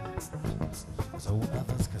 so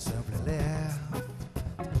others can simply live.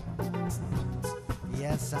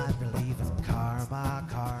 Yes, I believe in karma,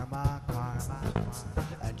 karma, karma,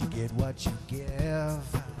 and you get what you give.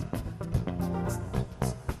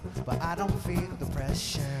 But I don't feel the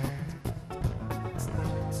pressure,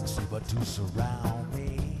 see but to surround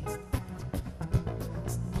me.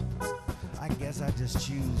 I guess I just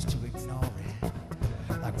choose to ignore it.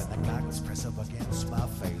 Like when the goggles press up against my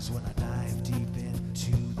face when I dive deep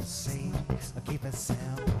into the sea. I keep it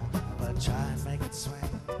simple, but try and make it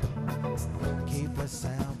swing. Keep it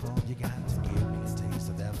simple, you got to give me a taste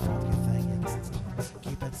of that funky thing. You got to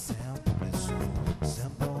keep it simple, it's so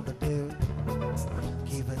simple to do.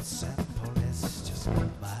 Keep it simple, it's just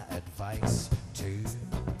my advice to you.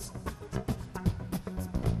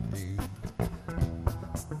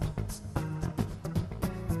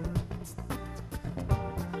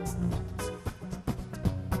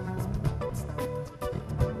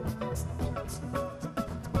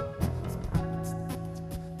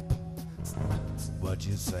 What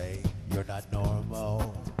you say, you're not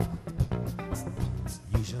normal.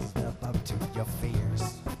 You should step up to your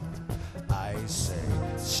fears. I say,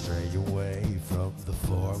 stray away from the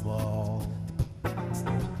formal.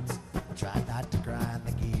 Try not to grind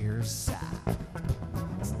the gears,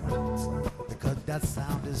 because that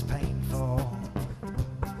sound is painful,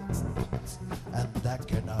 and that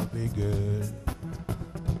cannot be good.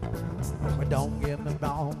 But don't get me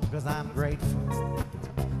wrong, because I'm grateful.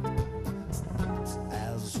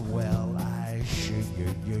 As well I should.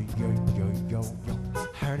 Yo.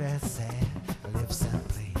 Heard it said, live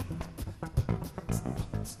simply,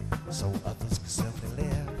 so others can simply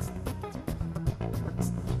live.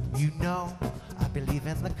 You know, I believe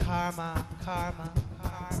in the karma, karma,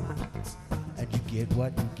 karma, and you get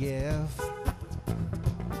what you give.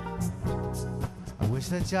 I wish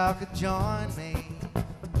that y'all could join me.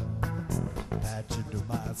 Patch into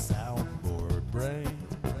my soundboard brain.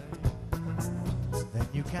 Then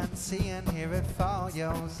you can see and hear it for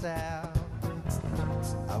yourself.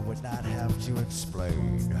 I would not have to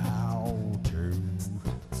explain how to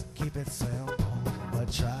keep it simple,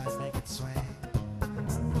 but try and make it swing.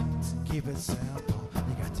 Keep it simple,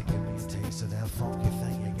 you got to give me a taste So that funky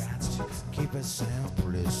thing you got to keep it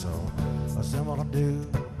simple. It's so simple to do.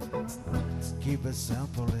 Keep it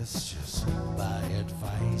simple. It's just my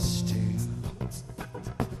advice to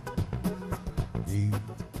you.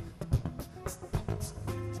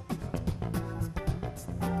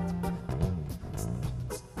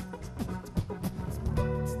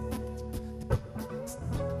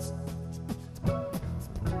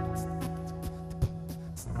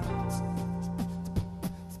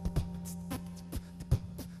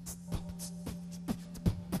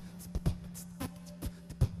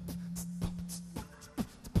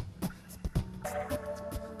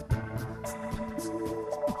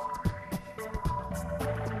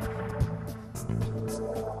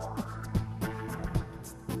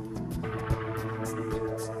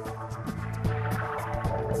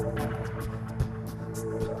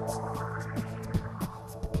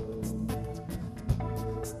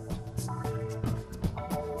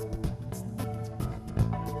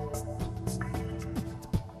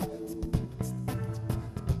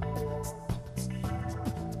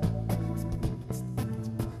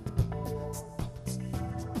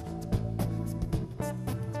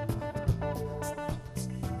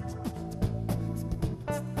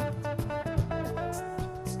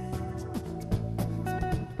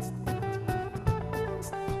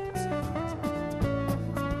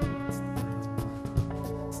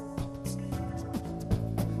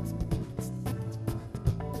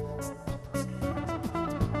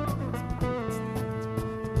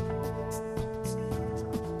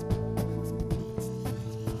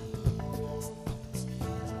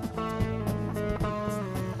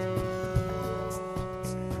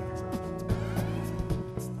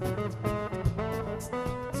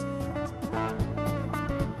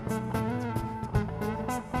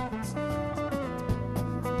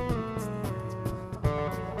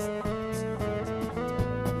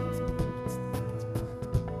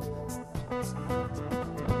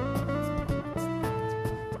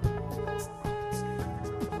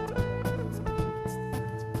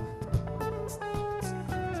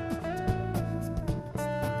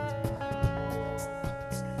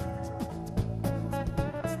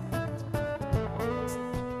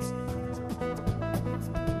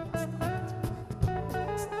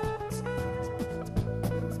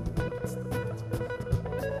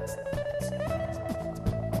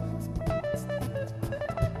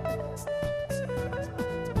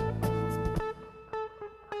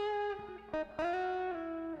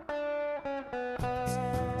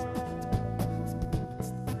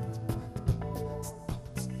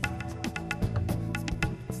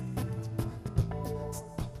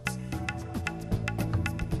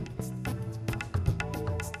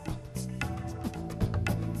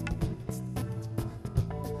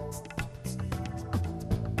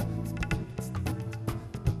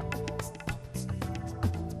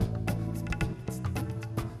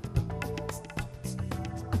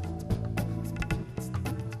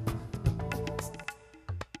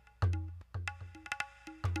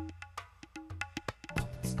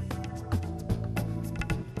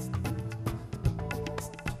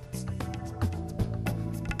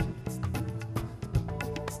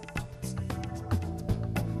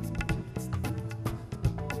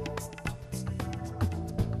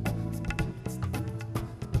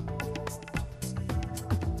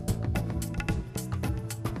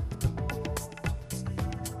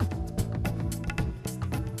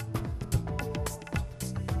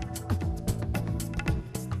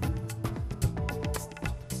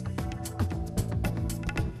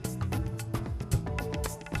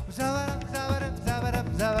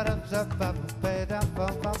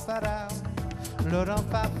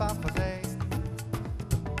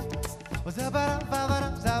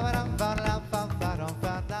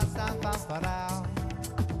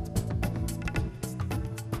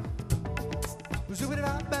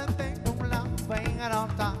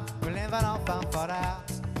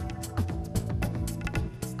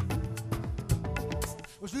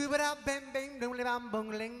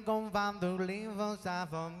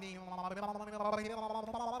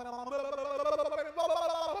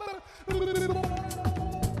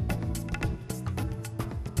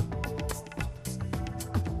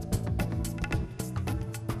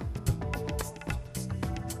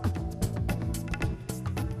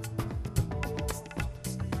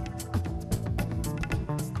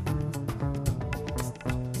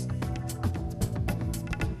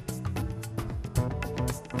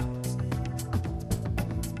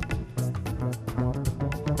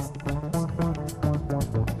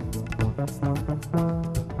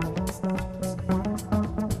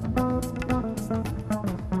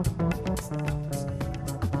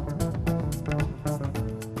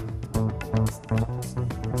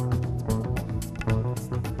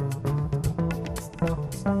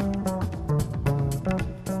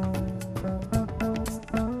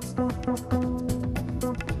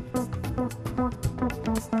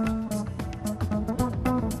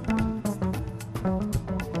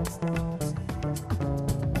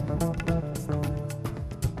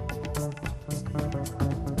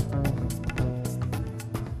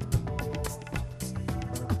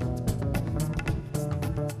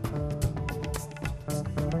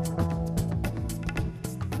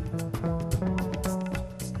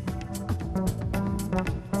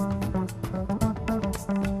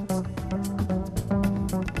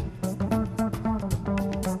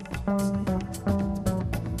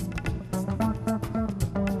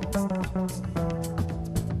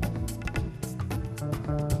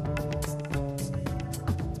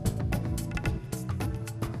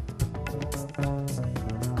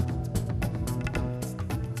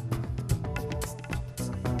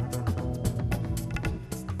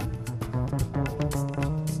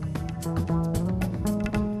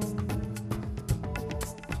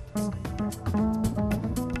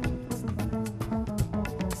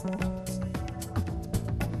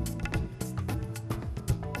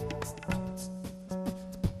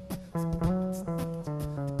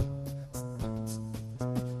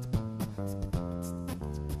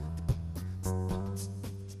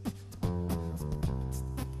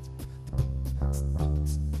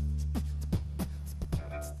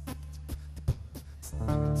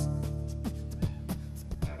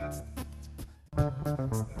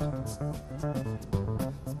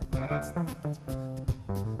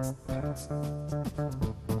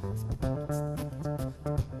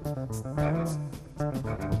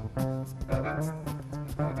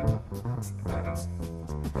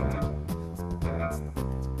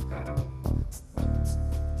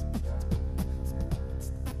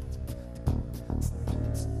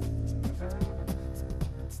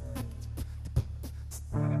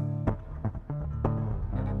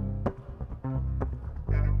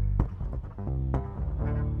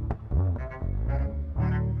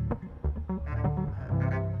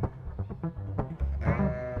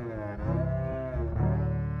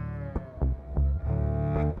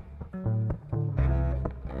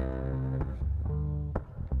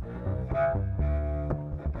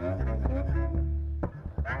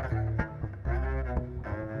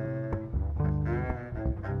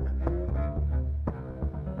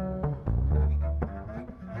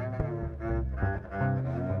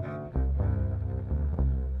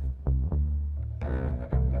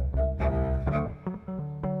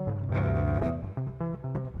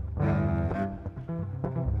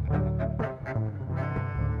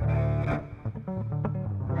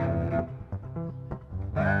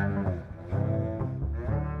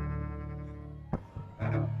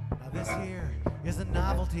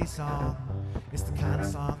 Novelty song. It's the kind of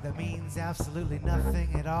song that means absolutely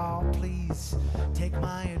nothing at all. Please take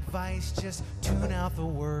my advice, just tune out the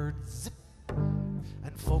words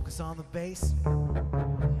and focus on the bass.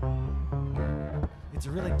 It's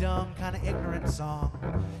a really dumb, kind of ignorant song.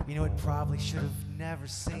 You know, it probably should have never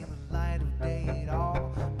seen the light of day at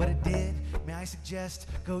all, but it did. May I suggest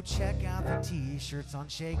go check out the t-shirts on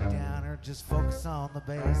Shakedown or just focus on the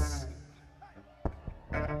bass.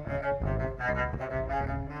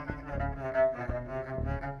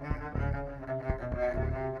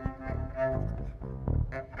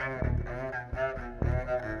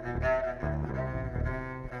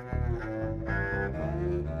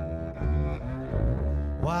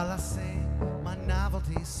 While I sing my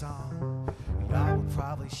novelty song, y'all will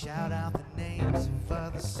probably shout out the names of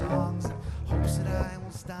other songs in hopes that I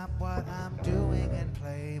will stop what I'm doing and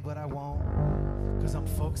play, but I won't, 'cause I'm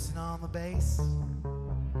focusing on the bass.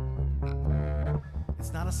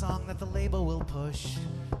 It's not a song that the label will push.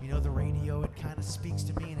 You know, the radio, it kind of speaks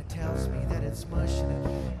to me and it tells me that it's mush, and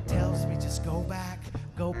it tells me just go back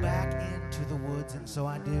into the woods, and so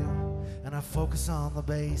I do, and I focus on the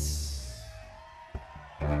bass.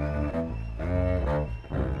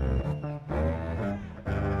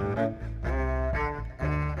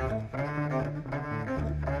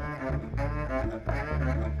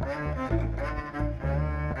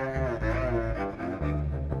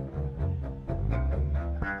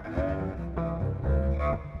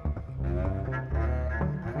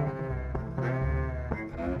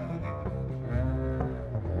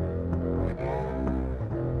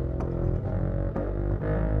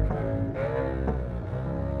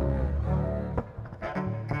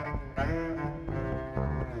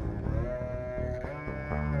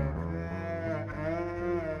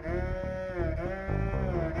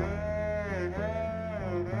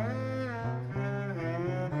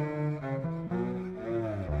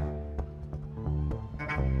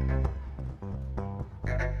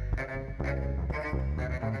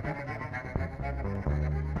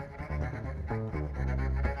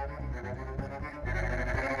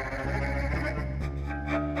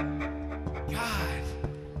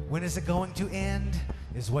 When is it going to end,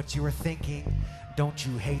 is what you were thinking. Don't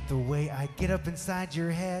you hate the way I get up inside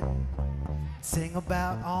your head, sing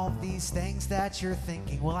about all these things that you're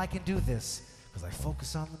thinking? Well, I can do this, 'cause I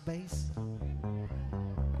focus on the bass.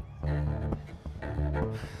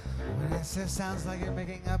 It sounds like you're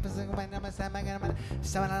making up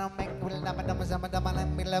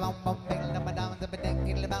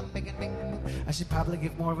I should probably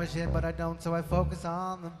give more of a shit, but I don't, so I focus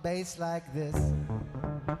on the bass like this.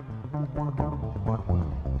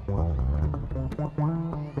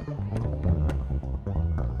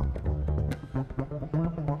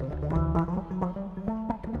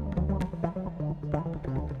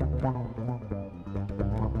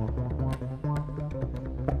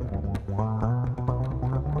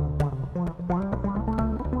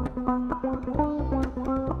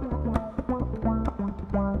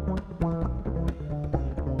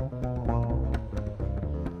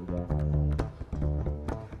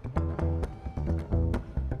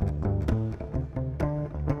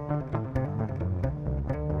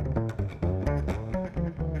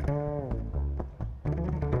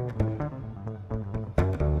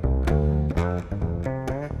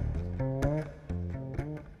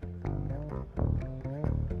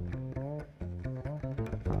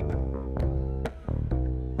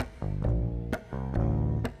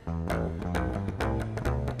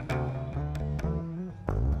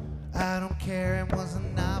 was a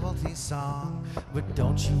novelty song. But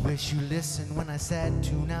don't you wish you listened when I said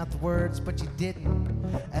tune out the words, but you didn't.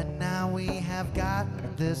 And now we have gotten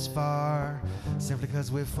this far simply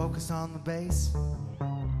because we're focused on the bass.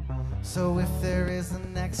 So if there is the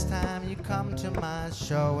next time you come to my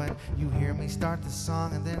show and you hear me start the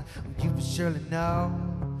song, and then you will surely know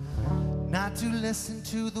not to listen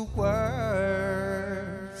to the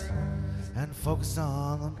words and focus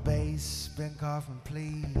on the bass. Ben Kaufman,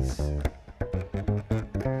 please.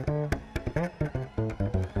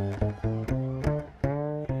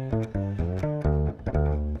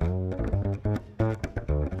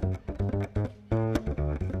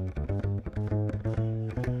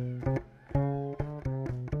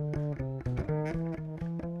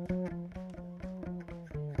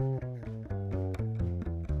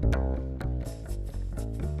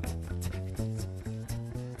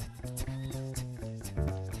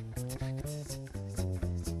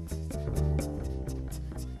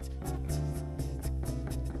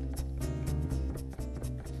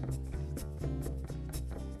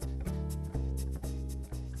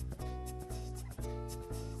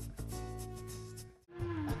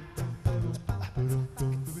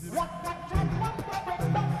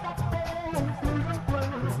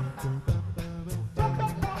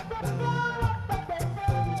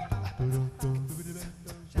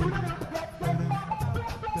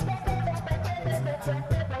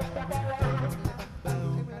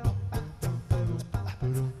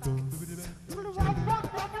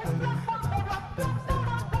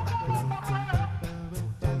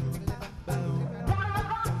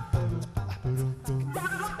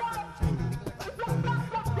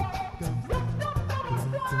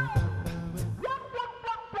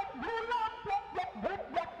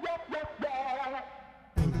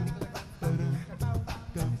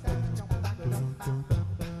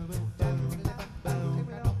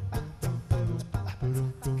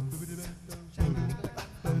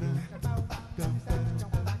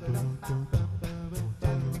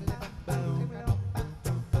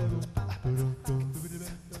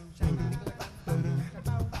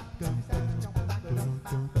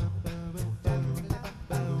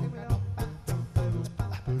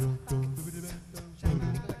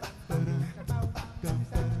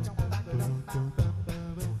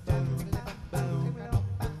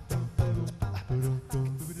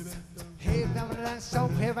 So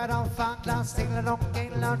here I don't find class, take it on,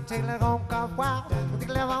 get it on, take it on, go wow. Take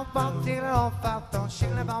it on, bump, take it on, bump, don't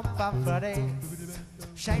shake it on, bump, Friday.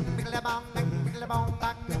 Shake it on, bang, it on,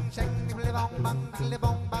 bang, shake it on, bang, it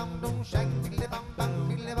on, bang, don't shake it on,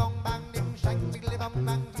 bang, it on, bang, shake it on,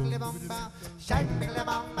 bang, it on, bang, shake it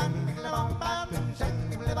on, bang, it on, bang,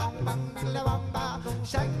 shake it on, bang, it on, bang,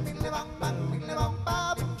 shake it on, bang, it on, bang,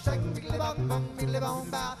 shake it on, bang, it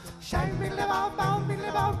on, bang, shake it on, bang,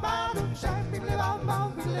 it on, bang, shake it on,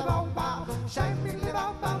 bang, it on, bang, shake it on, bang, it on, bang, shake it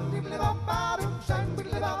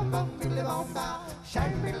on, bang, it on, bang, shake it on, bang, it on, bang,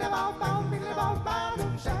 shake it on, bang, it on, bang,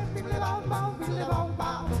 shake it on, bang, it on,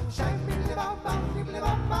 bang, shake it on, bang,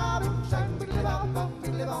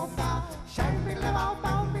 it on, bang, shake it on,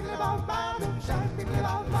 bang, it on, bang, shake it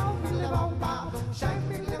on, bang, it on, bang, shake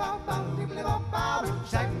it on, bang, it on, bang,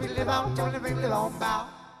 shake it on, bang, it on, bang.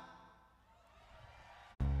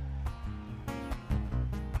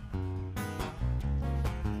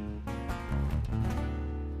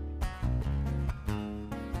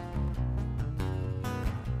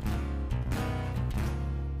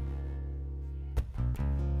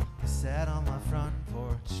 Sat on my front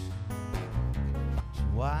porch to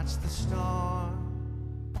watch the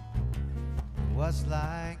storm. It was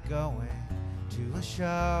like going to a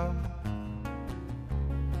show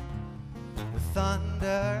with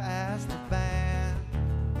thunder as the band.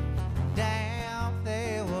 Damn,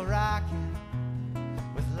 they were rocking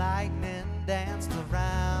with lightning danced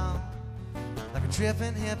around like a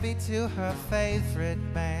tripping hippie to her favorite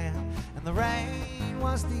band. And the rain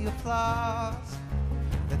was the applause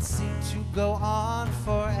that seemed to go on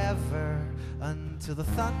forever until the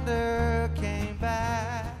thunder came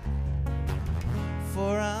back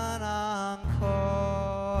for an encore.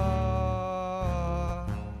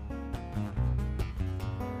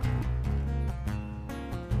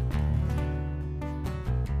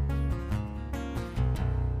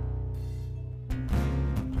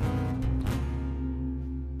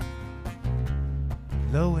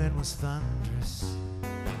 Low wind was thunderous,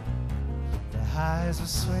 highs were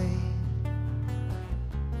swaying,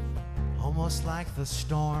 almost like the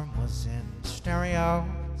storm was in stereo,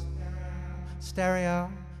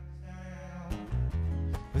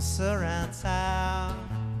 with surround sound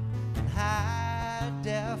and high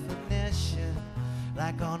definition.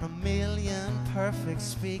 like on 1,000,000 perfect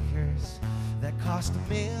speakers that cost $1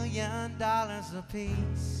 million a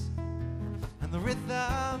piece. And the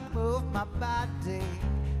rhythm moved my body,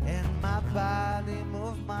 and my body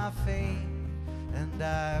moved my feet. And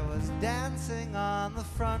I was dancing on the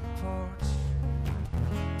front porch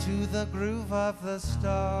to the groove of the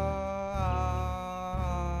star.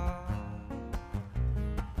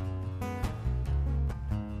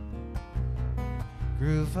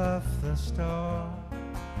 Groove of the star.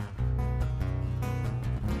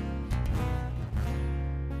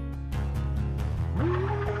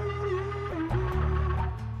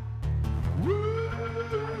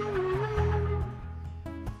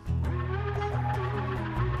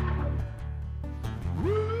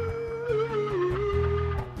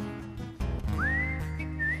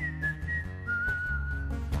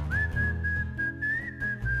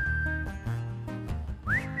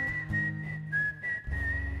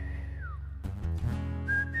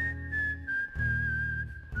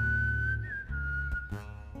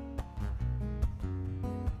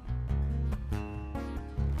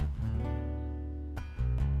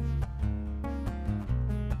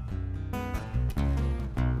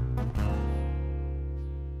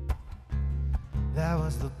 That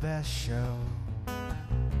was the best show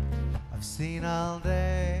I've seen all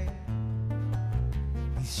day.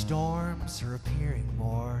 These storms are appearing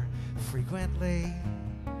more frequently.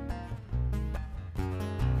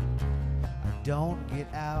 I don't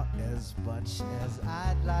get out as much as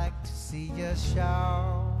I'd like to see a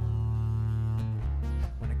show.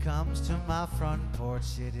 When it comes to my front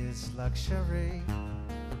porch, it is luxury.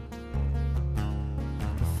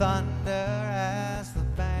 The thunder as the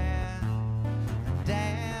band,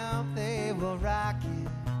 damn, they will rock it.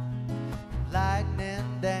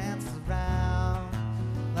 Lightning danced around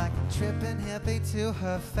like a tripping hippie to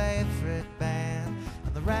her favorite band.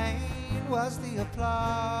 And the rain was the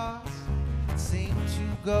applause. It seemed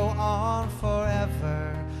to go on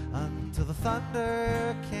forever until the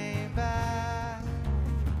thunder came back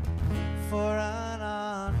for an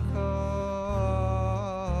encore.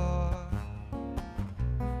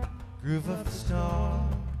 Groove of the storm.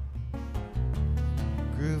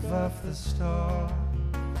 Groove of the storm,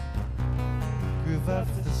 groove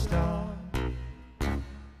of the storm.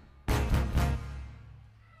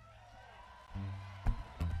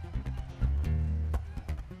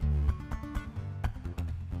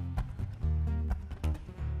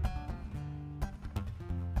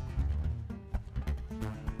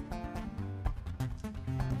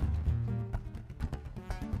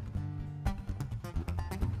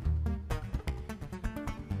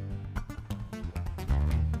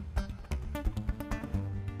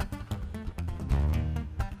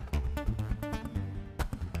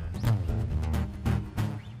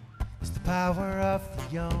 Power of the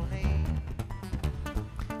Yoni,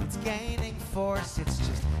 it's gaining force, it's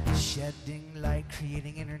just shedding light,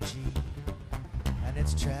 creating energy, and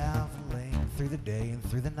it's traveling through the day and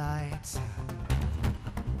through the night,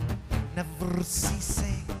 never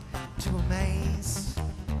ceasing to amaze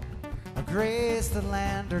or graze the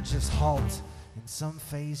land or just halt in some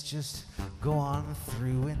phase, just go on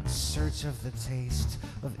through in search of the taste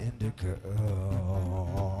of indigo.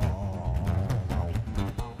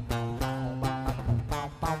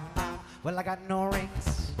 Well, I got no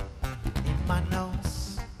rings in my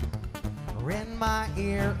nose, or in my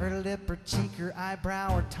ear, or lip, or cheek, or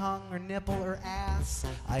eyebrow, or tongue, or nipple, or ass.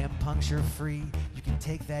 I am puncture-free. You can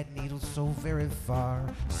take that needle so very far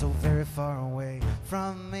away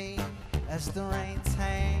from me as the reins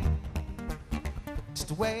hang,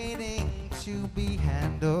 just waiting to be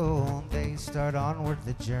handled. They start onward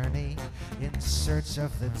the journey in search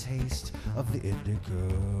of the taste of the indigo.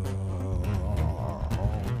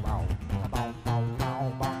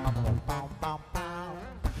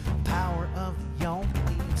 Power of the Yoni,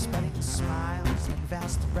 spreading smiles in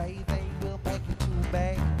vast array. They will beg you to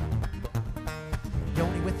obey.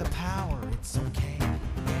 Yoni with the power, it's okay.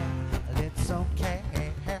 Yeah, it's okay.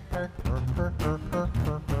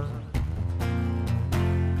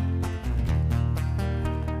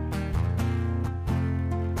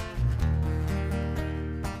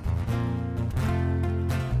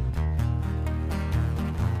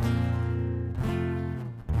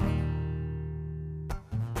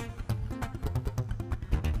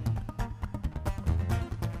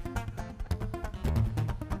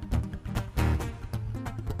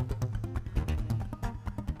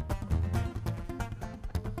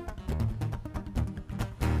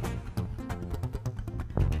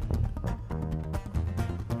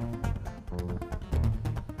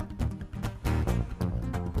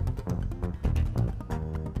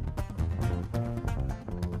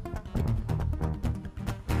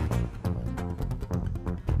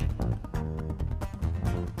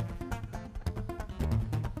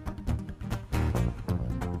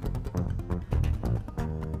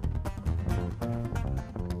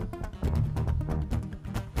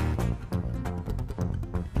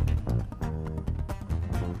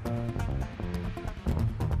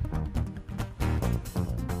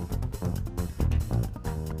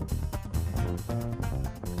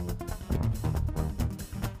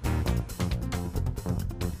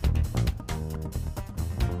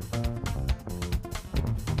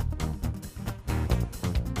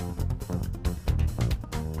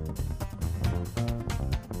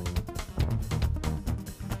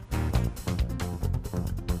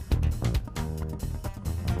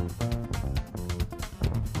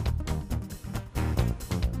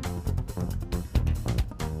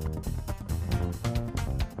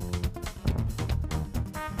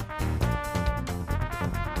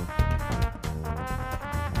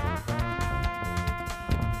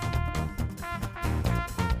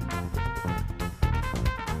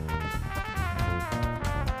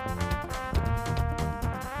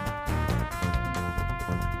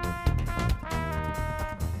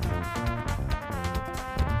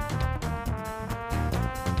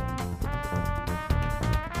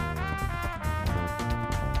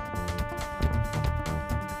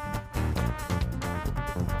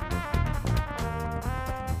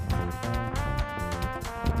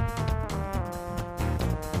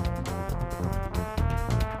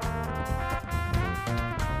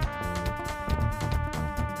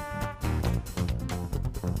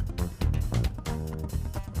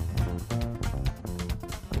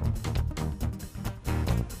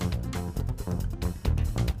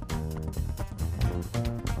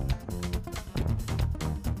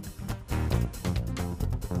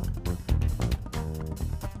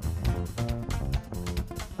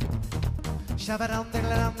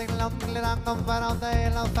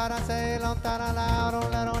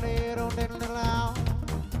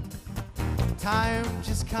 Time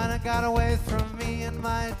just kinda got away from me and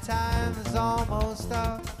my time is almost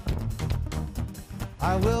up.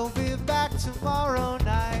 I will be back tomorrow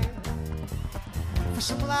night for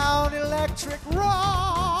some loud electric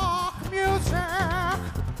rock music.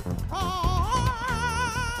 Oh,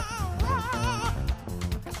 rock.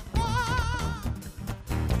 It's rock.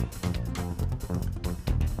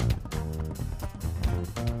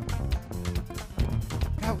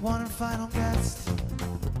 Got one final guest,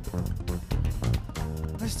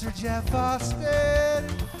 Mr. Jeff Austin.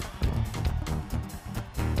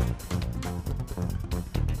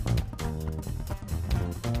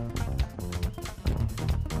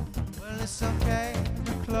 It's okay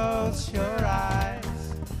to close your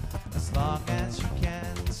eyes as long as you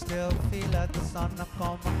can still feel like the sun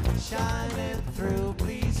come shining through.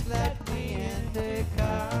 Please let me indicate.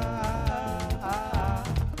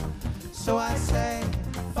 So I say,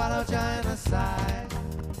 follow genocide,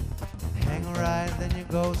 hang right, then you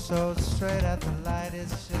go so straight at the light.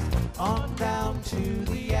 It's just on down to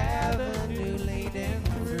the avenue leading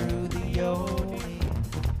through the Yoni.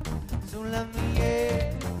 So let me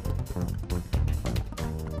in.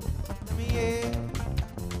 Let me in.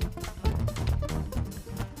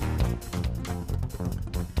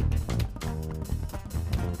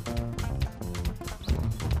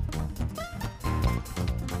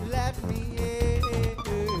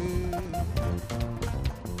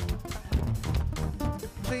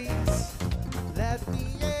 Please, let me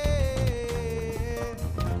in.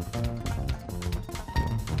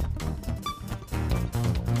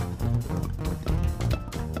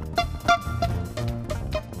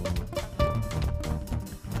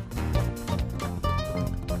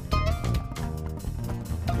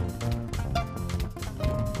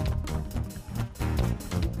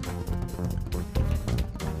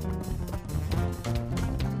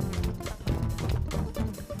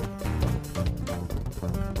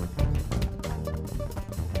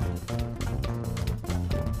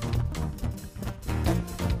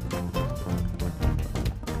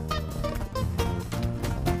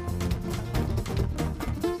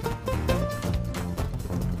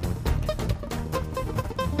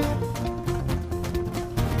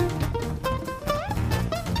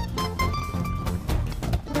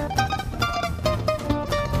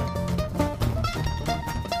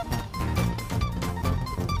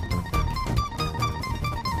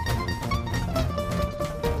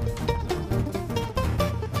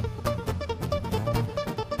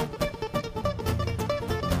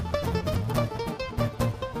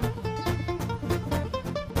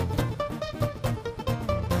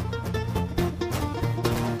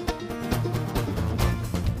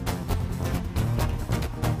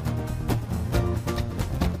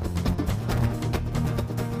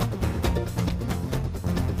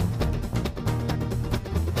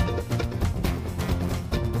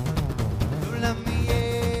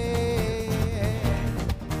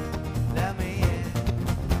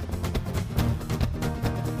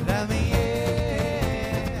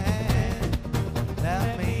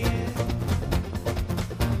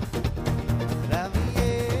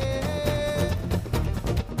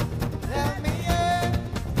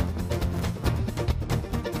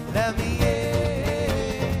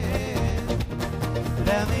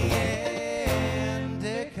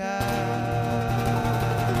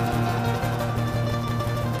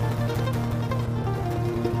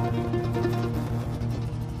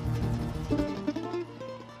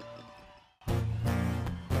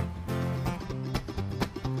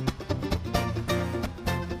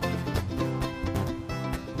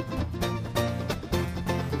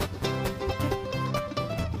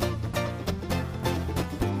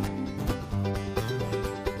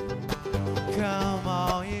 Come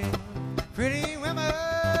on, you pretty women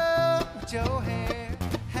with your hair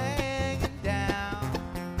hanging down.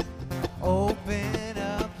 Open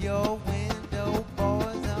up your window,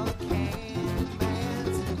 boys, on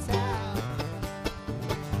Candyman's in town.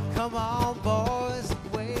 Come on, boys,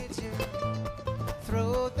 wager,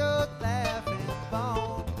 throw those laughing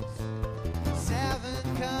bones. 7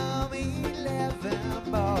 come 11,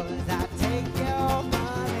 boys, I take your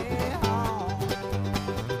money home.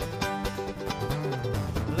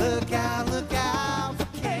 Look out for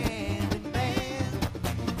Candyman.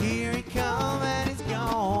 Here he come and he's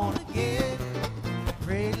gone again.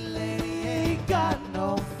 Pretty lady ain't got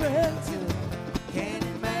no friend till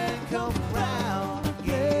Candyman come around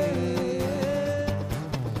again.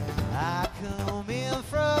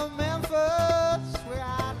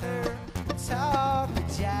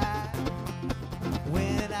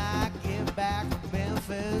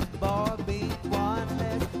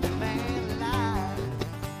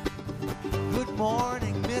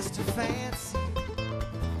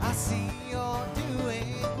 I see you're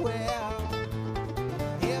doing well.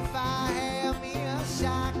 If I had me a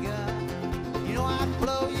shotgun, you know I'd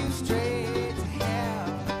blow you straight to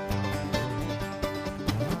hell.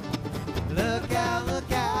 Look out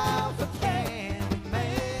for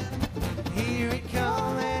Candyman. Here he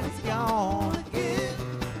comes and he's gone again.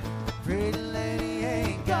 Pretty lady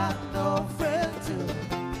ain't got no friend till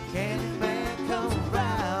Candyman comes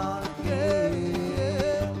around again.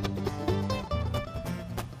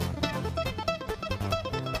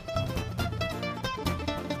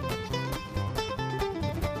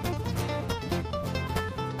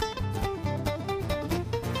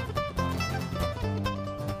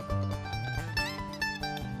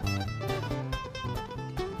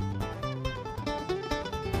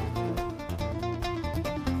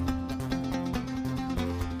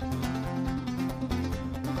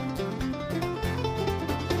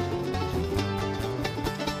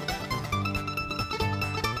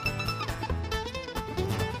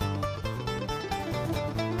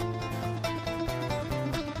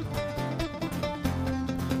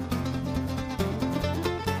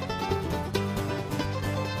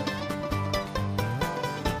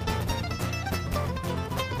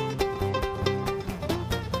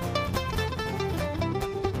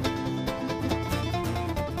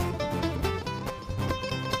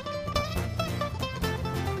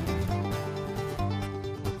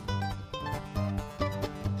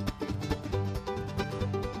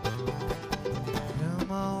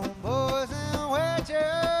 Come on, boys and wedges,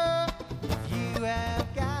 if you have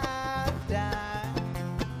got a dime,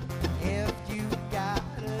 if you got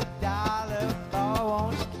 $1, boy,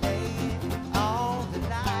 won't you lay it on the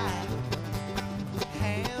line?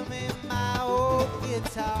 Hand me my old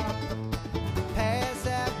guitar, pass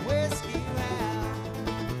that whiskey round.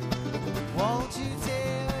 Won't you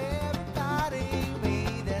tell everybody me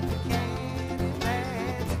that the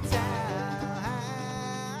Candyman's in town?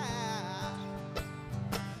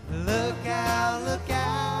 Look out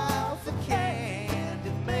for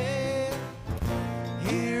Candyman.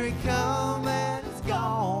 Here he comes and he's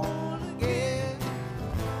gone again.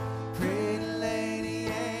 Pretty lady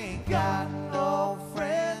ain't got no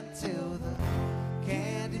friend till the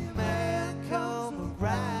Candyman come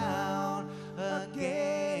around again.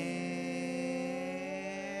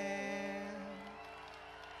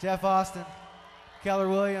 Jeff Austin, Keller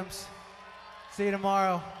Williams. See you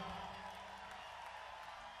tomorrow.